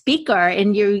good speaker.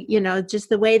 And just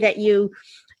the way that you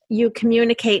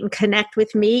communicate and connect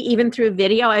with me, even through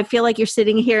video, I feel like you're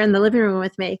sitting here in the living room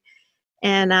with me.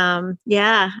 And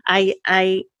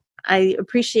I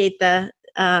appreciate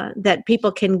that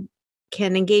people can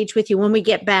engage with you when we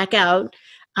get back out.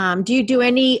 Do you do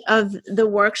any of the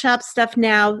workshop stuff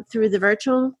now through the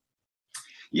virtual?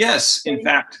 Yes. In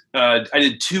fact, I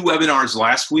did 2 webinars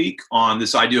last week on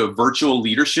this idea of virtual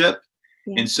leadership.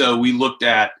 Yeah. And so we looked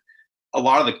at a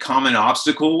lot of the common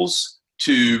obstacles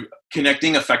to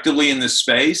connecting effectively in this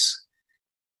space.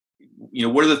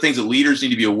 What are the things that leaders need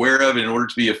to be aware of in order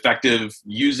to be effective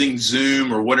using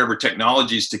Zoom or whatever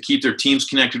technologies to keep their teams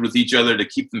connected with each other, to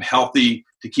keep them healthy,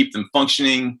 to keep them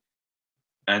functioning.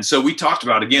 And so we talked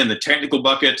about, again, the technical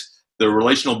bucket, the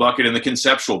relational bucket, and the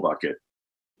conceptual bucket.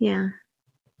 Yeah,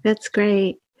 that's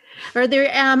great. Are there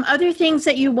other things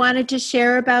that you wanted to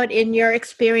share about in your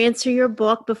experience or your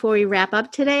book before we wrap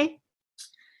up today?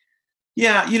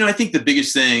 Yeah, I think the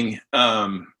biggest thing,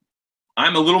 I'm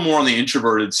a little more on the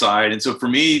introverted side. And so for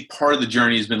me, part of the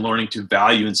journey has been learning to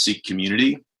value and seek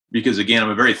community because, again, I'm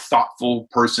a very thoughtful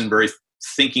person, very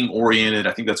thinking oriented.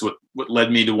 I think that's what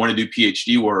led me to want to do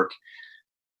Ph.D. work.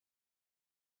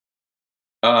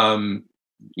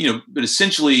 But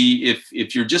essentially,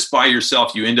 if you're just by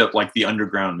yourself, you end up like the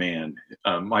underground man.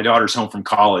 My daughter's home from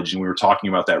college, and we were talking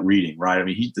about that reading, right? I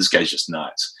mean, this guy's just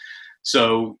nuts.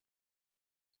 So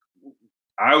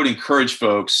I would encourage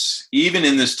folks, even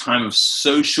in this time of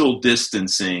social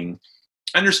distancing,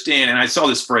 understand, and I saw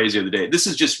this phrase the other day, this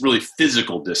is just really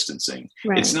physical distancing.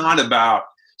 Right. It's not about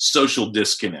social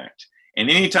disconnect. And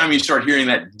anytime you start hearing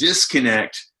that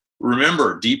disconnect,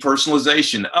 remember,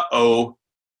 depersonalization,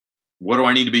 what do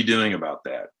I need to be doing about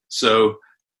that? So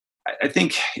I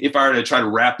think if I were to try to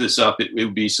wrap this up, it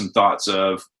would be some thoughts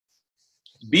of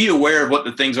be aware of what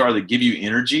the things are that give you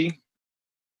energy.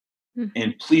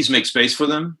 And please make space for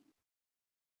them.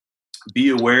 Be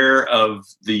aware of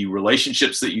the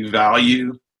relationships that you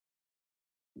value.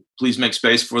 Please make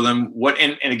space for them.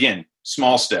 And again,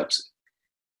 small steps.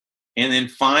 And then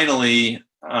finally,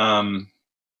 I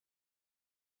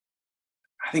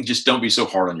think just don't be so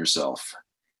hard on yourself.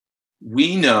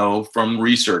 We know from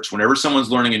research, whenever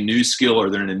someone's learning a new skill or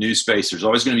they're in a new space, there's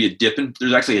always going to be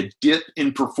there's actually a dip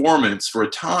in performance for a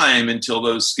time until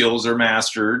those skills are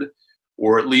mastered,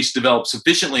 or at least develop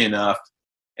sufficiently enough.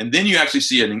 And then you actually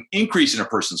see an increase in a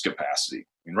person's capacity.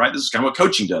 Right? This is kind of what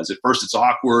coaching does. At first it's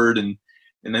awkward and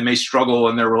they may struggle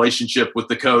in their relationship with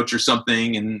the coach or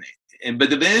something.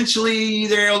 But eventually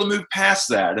they're able to move past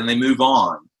that and they move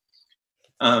on.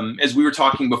 As we were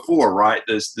talking before, right?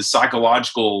 The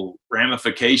psychological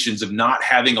ramifications of not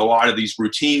having a lot of these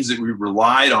routines that we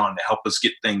relied on to help us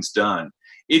get things done.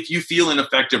 If you feel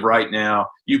ineffective right now,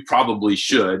 you probably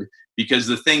should, because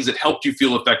the things that helped you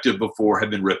feel effective before have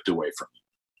been ripped away from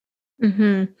you.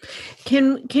 Mm-hmm.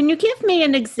 Can you give me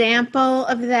an example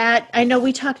of that? I know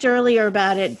we talked earlier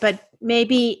about it, but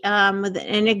maybe with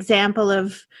an example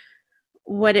of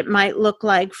what it might look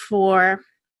like for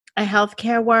a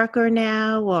healthcare worker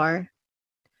now, or?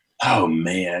 Oh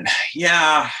man,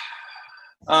 yeah.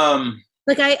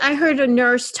 Like I heard a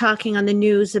nurse talking on the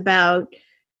news about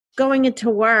going into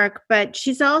work, but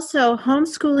she's also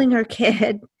homeschooling her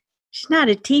kid. She's not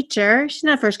a teacher. She's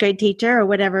not a first grade teacher or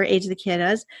whatever age the kid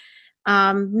is.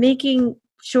 Making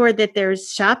sure that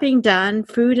there's shopping done,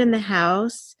 food in the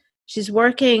house. She's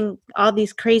working all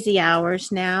these crazy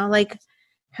hours now. Like,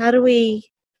 how do we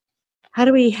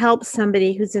help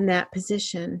somebody who's in that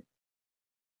position?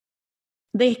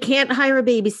 They can't hire a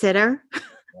babysitter.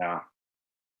 Yeah.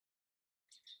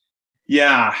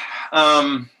 Yeah.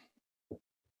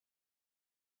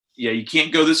 You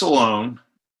can't go this alone.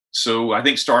 So I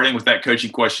think starting with that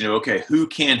coaching question of, okay, who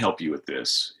can help you with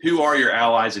this? Who are your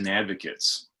allies and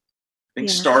advocates? I think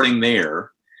starting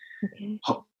there,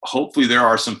 hopefully there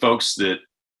are some folks that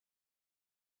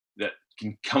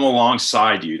can come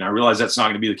alongside you. And I realize that's not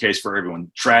going to be the case for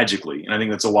everyone, tragically. And I think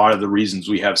that's a lot of the reasons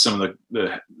we have some of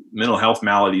the mental health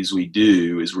maladies we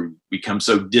do is we become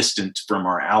so distant from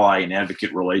our ally and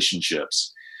advocate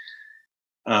relationships.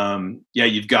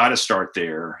 You've got to start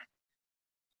there.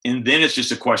 And then it's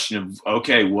just a question of,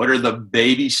 okay, what are the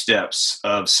baby steps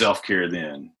of self-care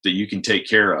then that you can take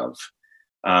care of?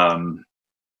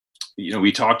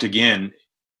 We talked again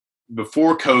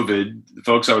before COVID, the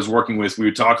folks I was working with, we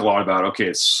would talk a lot about, okay,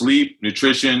 it's sleep,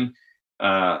 nutrition,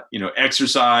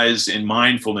 exercise, and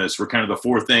mindfulness were kind of the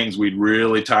four things we'd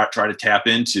really try to tap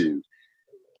into.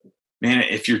 Man,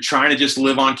 if you're trying to just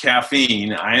live on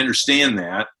caffeine, I understand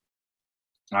that.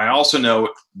 I also know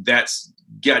that's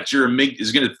got your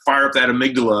is going to fire up that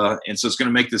amygdala, and so it's going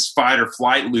to make this fight or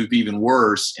flight loop even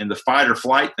worse. And the fight or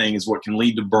flight thing is what can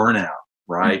lead to burnout,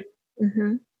 right?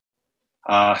 Mm-hmm.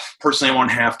 Personally, I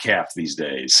want half calf these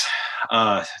days.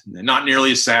 Not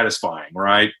nearly as satisfying,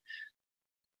 right?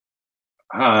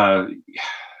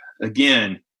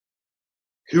 Again,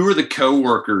 who are the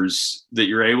coworkers that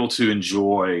you're able to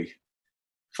enjoy?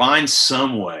 Find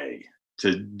some way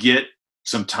to get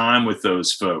some time with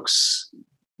those folks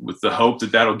with the hope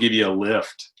that that'll give you a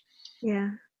lift.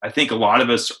 Yeah. I think a lot of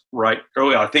us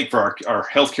I think for our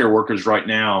healthcare workers right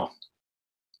now,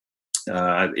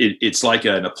 it's like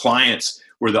an appliance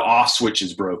where the off switch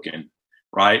is broken,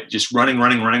 right? Just running.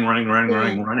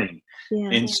 Yeah.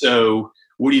 And so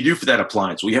what do you do for that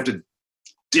appliance? Well, you have to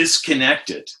disconnect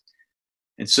it.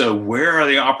 And so where are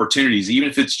the opportunities, even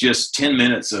if it's just 10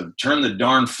 minutes of turn the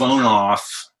darn phone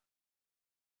off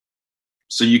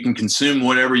so you can consume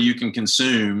whatever you can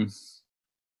consume.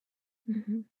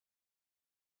 Mm-hmm.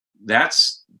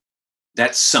 That's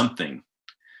something.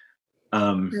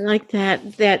 I like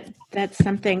that. That's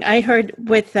something. I heard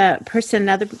with a person,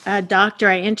 another doctor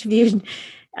I interviewed,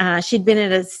 she'd been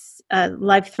in a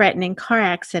life-threatening car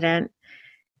accident,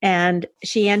 and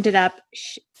she ended up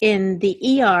in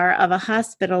the ER of a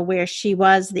hospital where she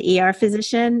was the ER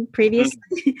physician previously.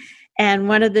 Mm-hmm. And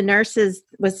one of the nurses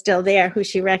was still there who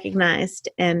she recognized.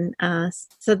 And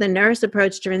so the nurse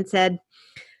approached her and said,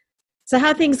 "So how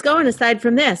are things going aside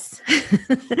from this?"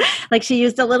 Like, she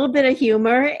used a little bit of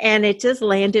humor and it just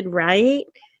landed right.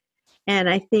 And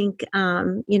I think,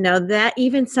 that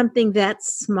even something that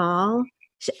small,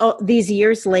 these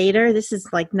years later, this is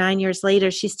like 9 years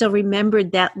later, she still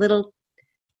remembered that little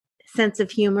sense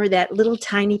of humor, that little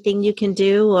tiny thing you can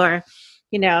do. Or,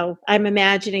 I'm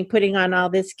imagining putting on all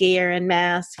this gear and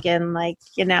mask and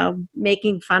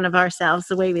making fun of ourselves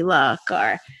the way we look,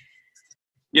 or...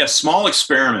 Yeah, small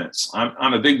experiments.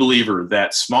 I'm a big believer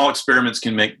that small experiments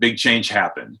can make big change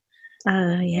happen.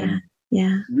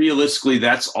 Yeah. Realistically,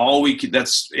 that's all we could.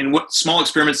 That's in what small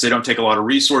experiments. They don't take a lot of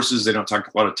resources. They don't take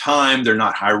a lot of time. They're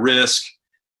not high risk.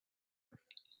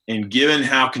 And given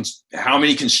how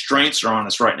many constraints are on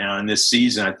us right now in this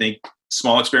season, I think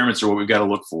small experiments are what we've got to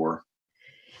look for.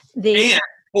 I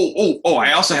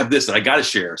also have this that I got to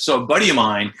share. So a buddy of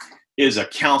mine is a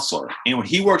counselor, and when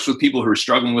he works with people who are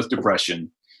struggling with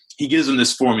depression, he gives them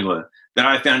this formula that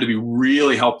I found to be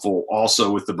really helpful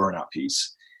also with the burnout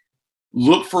piece.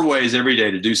 Look for ways every day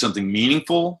to do something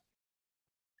meaningful,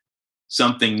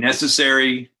 something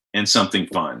necessary, and something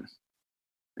fun.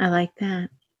 I like that.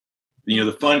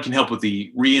 The fun can help with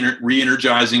the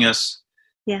re-energizing us.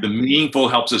 Yeah. The meaningful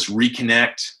helps us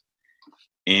reconnect,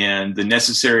 and the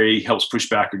necessary helps push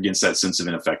back against that sense of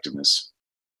ineffectiveness.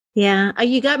 Yeah.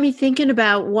 You got me thinking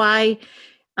about why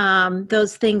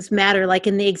those things matter. Like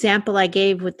in the example I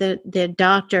gave with the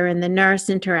doctor and the nurse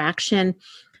interaction,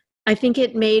 I think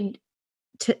it made,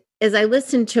 as I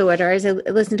listened to it, or as I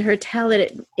listened to her tell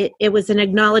it, it was an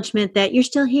acknowledgement that you're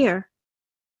still here.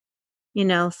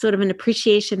 Sort of an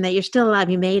appreciation that you're still alive.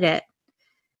 You made it.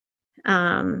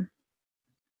 And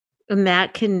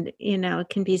that can, it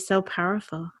can be so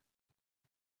powerful.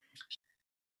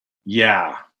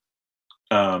 Yeah.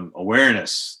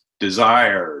 Awareness,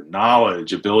 desire,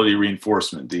 knowledge, ability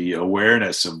reinforcement, the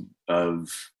awareness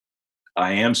of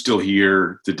I am still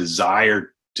here, the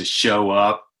desire to show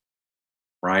up,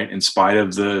 right, in spite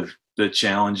of the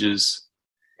challenges.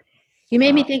 You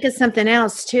made me think of something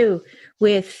else too,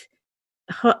 with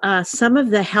some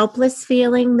of the helpless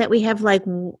feeling that we have.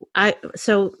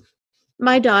 So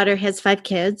my daughter has 5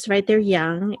 kids, right? They're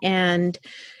young, and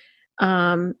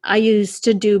I used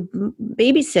to do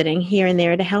babysitting here and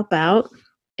there to help out,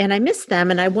 and I miss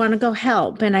them, and I want to go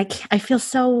help. And I feel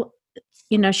so,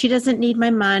 she doesn't need my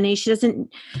money.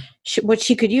 What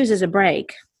she could use is a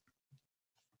break.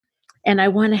 And I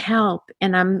want to help.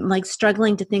 And I'm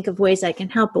struggling to think of ways I can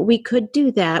help, but we could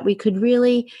do that. We could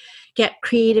really get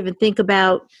creative and think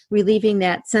about relieving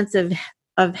that sense of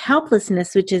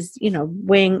helplessness, which is,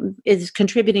 is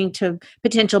contributing to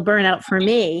potential burnout for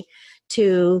me,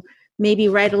 to maybe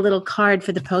write a little card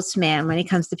for the postman when he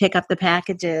comes to pick up the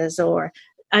packages, or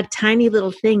a tiny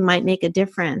little thing might make a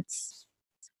difference.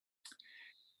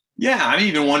 Yeah, I'm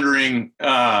even wondering,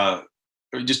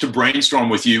 just to brainstorm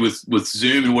with you with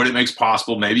Zoom and what it makes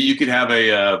possible. Maybe you could have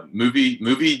a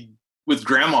movie with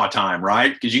grandma time,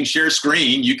 right? Because you can share a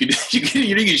screen. You can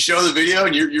show the video,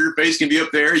 and your face can be up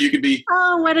there. You could be.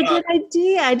 Oh, what a good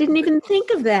idea! I didn't even think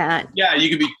of that. Yeah, you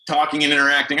could be talking and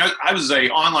interacting. I was an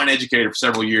online educator for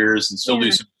several years, and still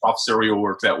do some professorial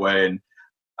work that way. And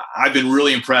I've been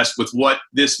really impressed with what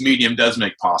this medium does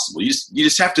make possible. You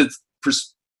just have to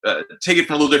take it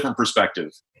from a little different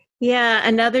perspective. Yeah,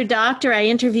 another doctor I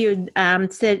interviewed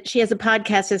said she has a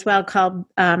podcast as well called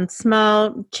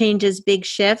Small Changes, Big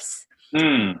Shifts.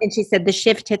 And she said the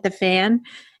shift hit the fan.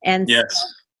 And yes.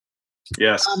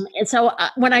 And so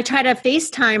when I try to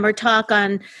FaceTime or talk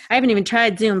on, I haven't even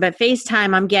tried Zoom, but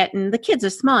FaceTime, I'm getting, the kids are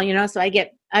small, so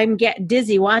I'm getting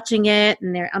dizzy watching it,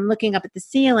 and I'm looking up at the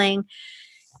ceiling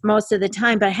most of the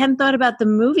time. But I hadn't thought about the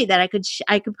movie that I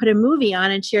could put a movie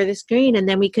on and share the screen, and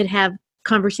then we could have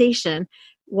conversation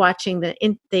watching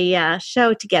the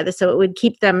show together, so it would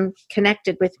keep them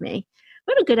connected with me.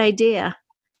 What a good idea.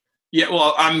 Yeah,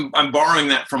 well, I'm borrowing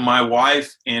that from my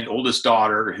wife and oldest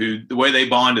daughter, who the way they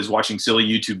bond is watching silly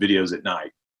YouTube videos at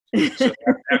night. So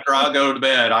after I go to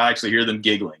bed, I actually hear them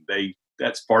giggling.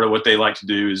 That's part of what they like to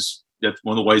do, is that's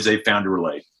one of the ways they've found to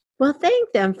relate. Well,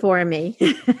 thank them for me.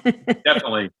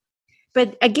 Definitely.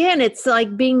 But again, it's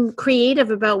like being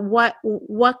creative about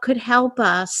what could help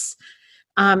us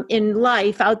in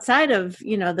life outside of,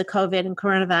 the COVID and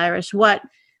coronavirus,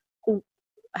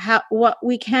 what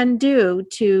we can do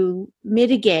to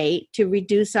mitigate, to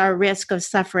reduce our risk of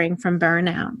suffering from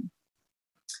burnout.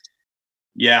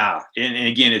 Yeah. And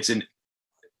again, it's an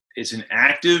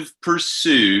active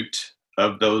pursuit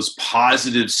of those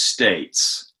positive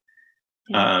states.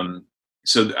 Yeah.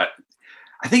 So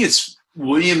I think it's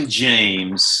William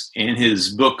James in his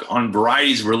book on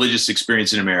varieties of religious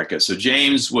experience in America. So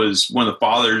James was one of the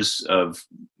fathers of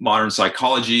modern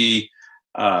psychology,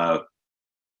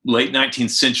 late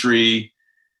 19th century.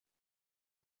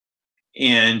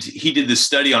 And he did this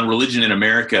study on religion in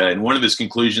America. And one of his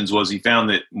conclusions was he found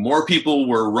that more people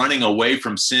were running away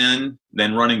from sin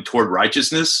than running toward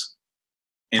righteousness.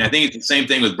 And I think it's the same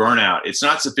thing with burnout. It's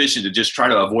not sufficient to just try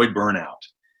to avoid burnout.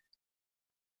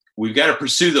 We've got to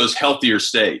pursue those healthier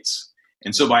states.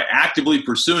 And so by actively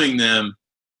pursuing them,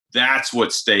 that's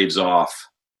what staves off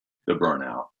the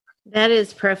burnout. That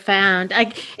is profound.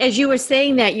 As you were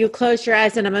saying that, you closed your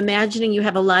eyes and I'm imagining you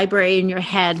have a library in your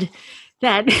head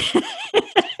that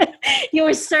you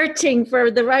were searching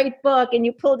for the right book and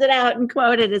you pulled it out and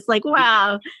quoted. It's like,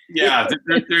 wow. Yeah,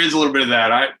 there is a little bit of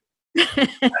that.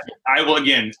 I will,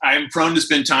 again, I'm prone to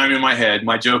spend time in my head.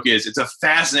 My joke is it's a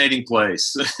fascinating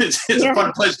place. It's a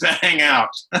fun place to hang out.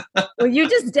 Well, you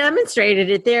just demonstrated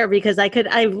it there because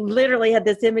I literally had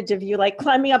this image of you like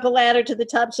climbing up a ladder to the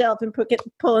top shelf and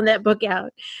pulling that book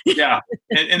out. Yeah.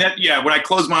 And that, when I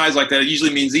close my eyes like that, it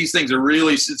usually means these things are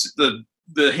really,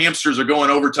 the hamsters are going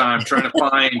overtime trying to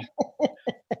find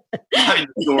the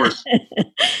source.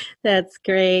 That's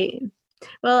great.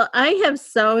 Well, I have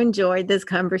so enjoyed this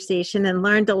conversation and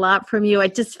learned a lot from you.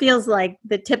 It just feels like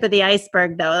the tip of the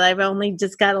iceberg, though. I've only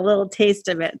just got a little taste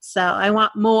of it, so I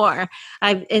want more.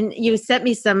 And you sent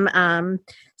me some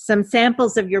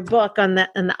samples of your book on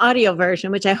the audio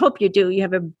version, which I hope you do. You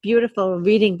have a beautiful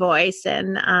reading voice,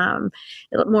 and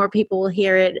more people will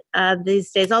hear it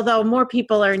these days. Although more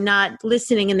people are not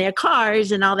listening in their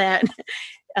cars and all that,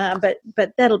 but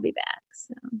that'll be back.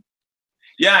 So.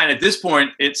 Yeah, and at this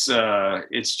point, it's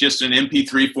just an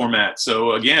MP3 format.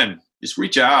 So again, just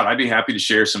reach out. I'd be happy to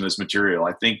share some of this material.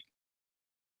 I think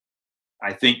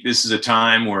this is a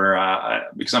time where,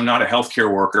 because I'm not a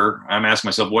healthcare worker, I'm asking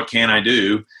myself, what can I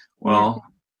do? Well,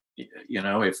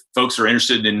 if folks are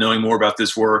interested in knowing more about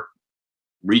this work,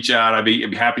 reach out. I'd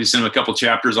be happy to send them a couple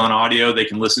chapters on audio they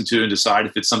can listen to and decide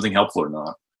if it's something helpful or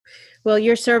not. Well,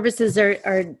 your services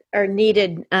are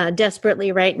needed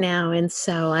desperately right now. And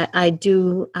so I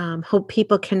do hope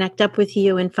people connect up with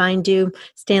you and find you,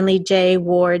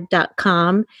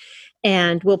 stanleyjward.com.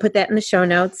 And we'll put that in the show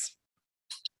notes.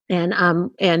 And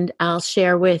I'll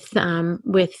share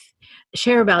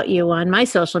share about you on my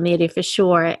social media for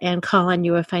sure and call on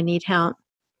you if I need help.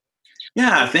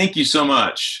 Yeah, thank you so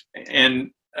much.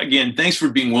 And again, thanks for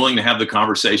being willing to have the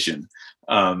conversation.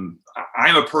 I'm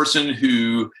a person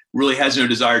who really has no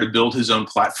desire to build his own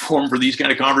platform for these kind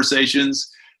of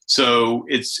conversations. So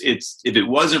it's if it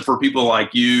wasn't for people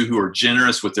like you who are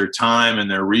generous with their time and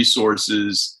their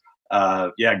resources,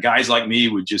 guys like me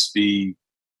would just be,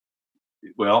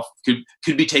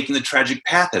 could be taking the tragic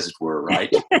path, as it were,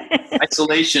 right?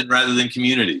 Isolation rather than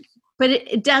community.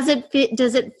 But does it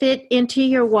fit into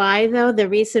your why, though, the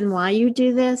reason why you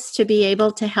do this, to be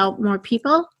able to help more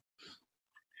people?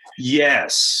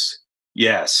 Yes.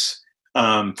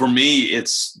 For me,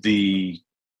 it's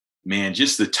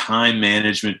just the time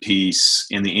management piece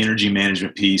and the energy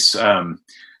management piece. So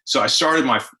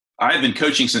I've been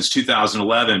coaching since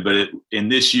 2011, but in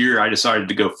this year I decided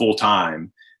to go full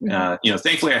time. Mm-hmm.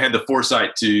 Thankfully I had the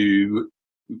foresight to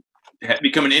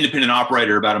become an independent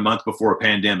operator about a month before a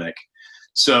pandemic.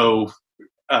 So,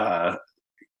 the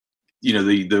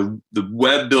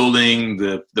web building,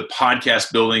 the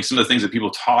podcast building, some of the things that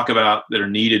people talk about that are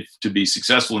needed to be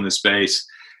successful in this space,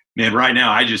 man, right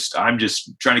now I'm just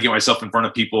trying to get myself in front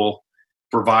of people,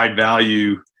 provide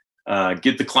value,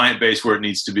 get the client base where it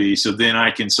needs to be. So then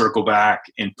I can circle back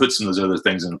and put some of those other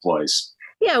things into place.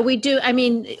 Yeah, we do. I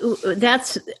mean,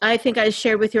 I think I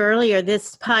shared with you earlier,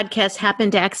 this podcast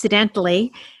happened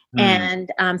accidentally. And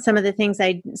some of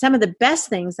the best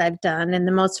things I've done and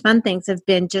the most fun things have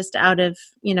been just out of,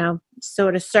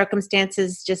 sort of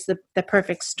circumstances, just the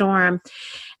perfect storm.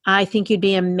 I think you'd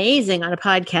be amazing on a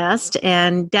podcast,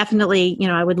 and definitely,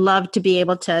 I would love to be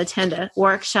able to attend a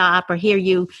workshop or hear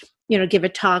you, give a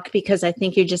talk, because I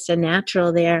think you're just a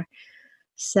natural there.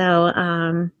 So,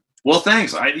 Well,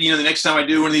 thanks. The next time I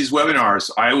do one of these webinars,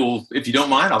 I will, if you don't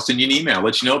mind, I'll send you an email,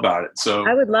 let you know about it. So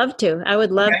I would love to. I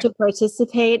would love to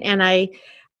participate, and I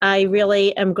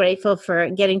really am grateful for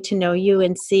getting to know you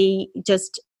and see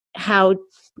just how,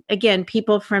 again,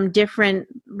 people from different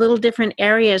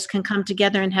areas can come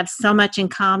together and have so much in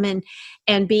common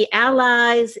and be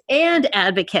allies and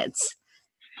advocates.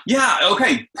 Yeah.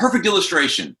 Okay. Perfect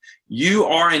illustration. You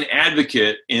are an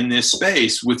advocate in this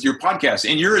space with your podcast,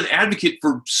 and you're an advocate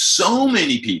for so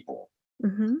many people.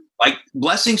 Mm-hmm. Like,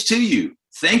 blessings to you.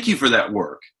 Thank you for that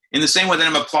work. In the same way that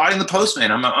I'm applauding the postman,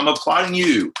 I'm applauding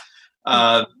you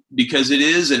because it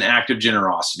is an act of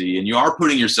generosity, and you are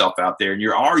putting yourself out there, and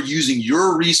you are using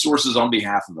your resources on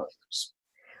behalf of others.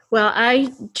 Well,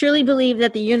 I truly believe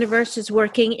that the universe is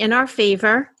working in our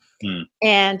favor,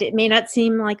 and it may not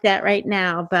seem like that right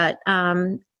now, but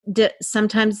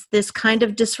sometimes this kind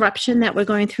of disruption that we're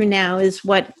going through now is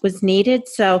what was needed.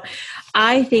 So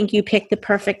I think you picked the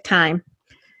perfect time.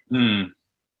 Well,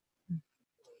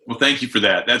 thank you for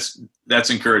that. That's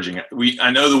encouraging.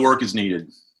 I know the work is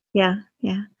needed. Yeah.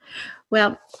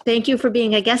 Well, thank you for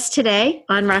being a guest today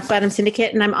on Rock Bottom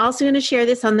Syndicate. And I'm also going to share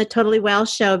this on the Totally Well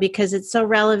show because it's so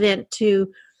relevant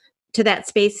to that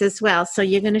space as well. So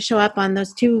you're going to show up on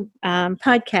those two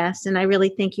podcasts. And I really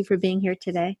thank you for being here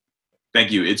today.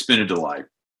 Thank you. It's been a delight.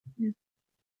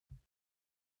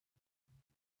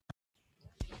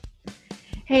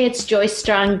 Hey, it's Joyce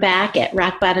Strong back at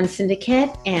Rock Bottom Syndicate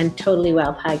and Totally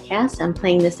Well podcast. I'm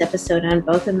playing this episode on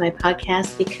both of my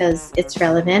podcasts because it's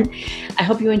relevant. I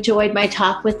hope you enjoyed my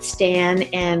talk with Stan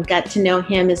and got to know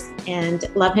him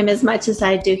and love him as much as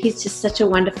I do. He's just such a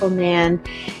wonderful man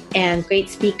and great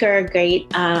speaker, great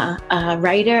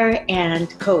writer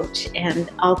and coach, and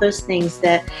all those things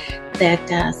that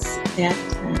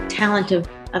talent of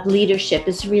leadership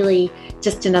is really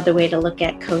just another way to look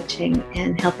at coaching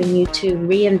and helping you to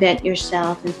reinvent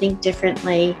yourself and think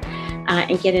differently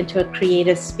and get into a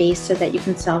creative space so that you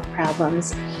can solve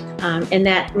problems. And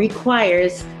that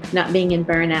requires not being in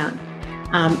burnout.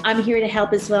 I'm here to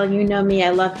help as well. You know me. I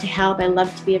love to help. I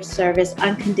love to be of service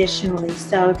unconditionally.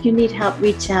 So if you need help,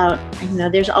 reach out.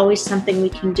 There's always something we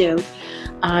can do.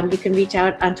 You can reach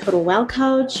out on Total Well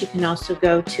Coach. You can also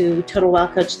go to Total Well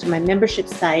Coach to my membership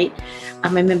site.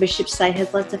 My membership site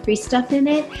has lots of free stuff in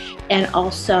it. And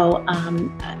also,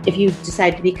 if you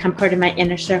decide to become part of my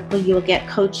inner circle, you'll get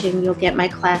coaching. You'll get my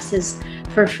classes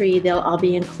for free. They'll all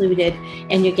be included.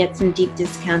 And you'll get some deep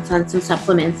discounts on some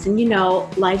supplements. And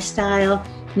lifestyle,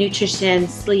 nutrition,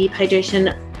 sleep,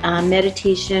 hydration,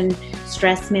 meditation,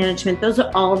 stress management. Those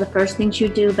are all the first things you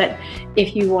do. But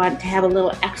if you want to have a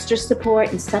little extra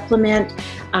support and supplement,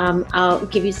 I'll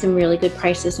give you some really good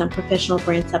prices on professional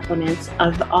brand supplements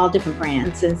of all different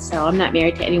brands. And so I'm not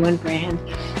married to any one brand,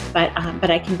 but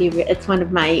I can be. It's one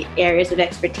of my areas of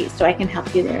expertise, so I can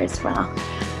help you there as well.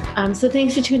 So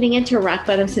thanks for tuning in to Rock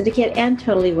Bottom Syndicate and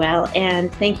Totally Well.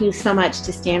 And thank you so much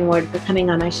to Stan Ward for coming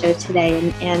on my show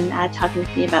today and talking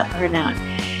with me about burnout.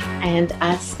 And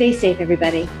stay safe,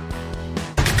 everybody.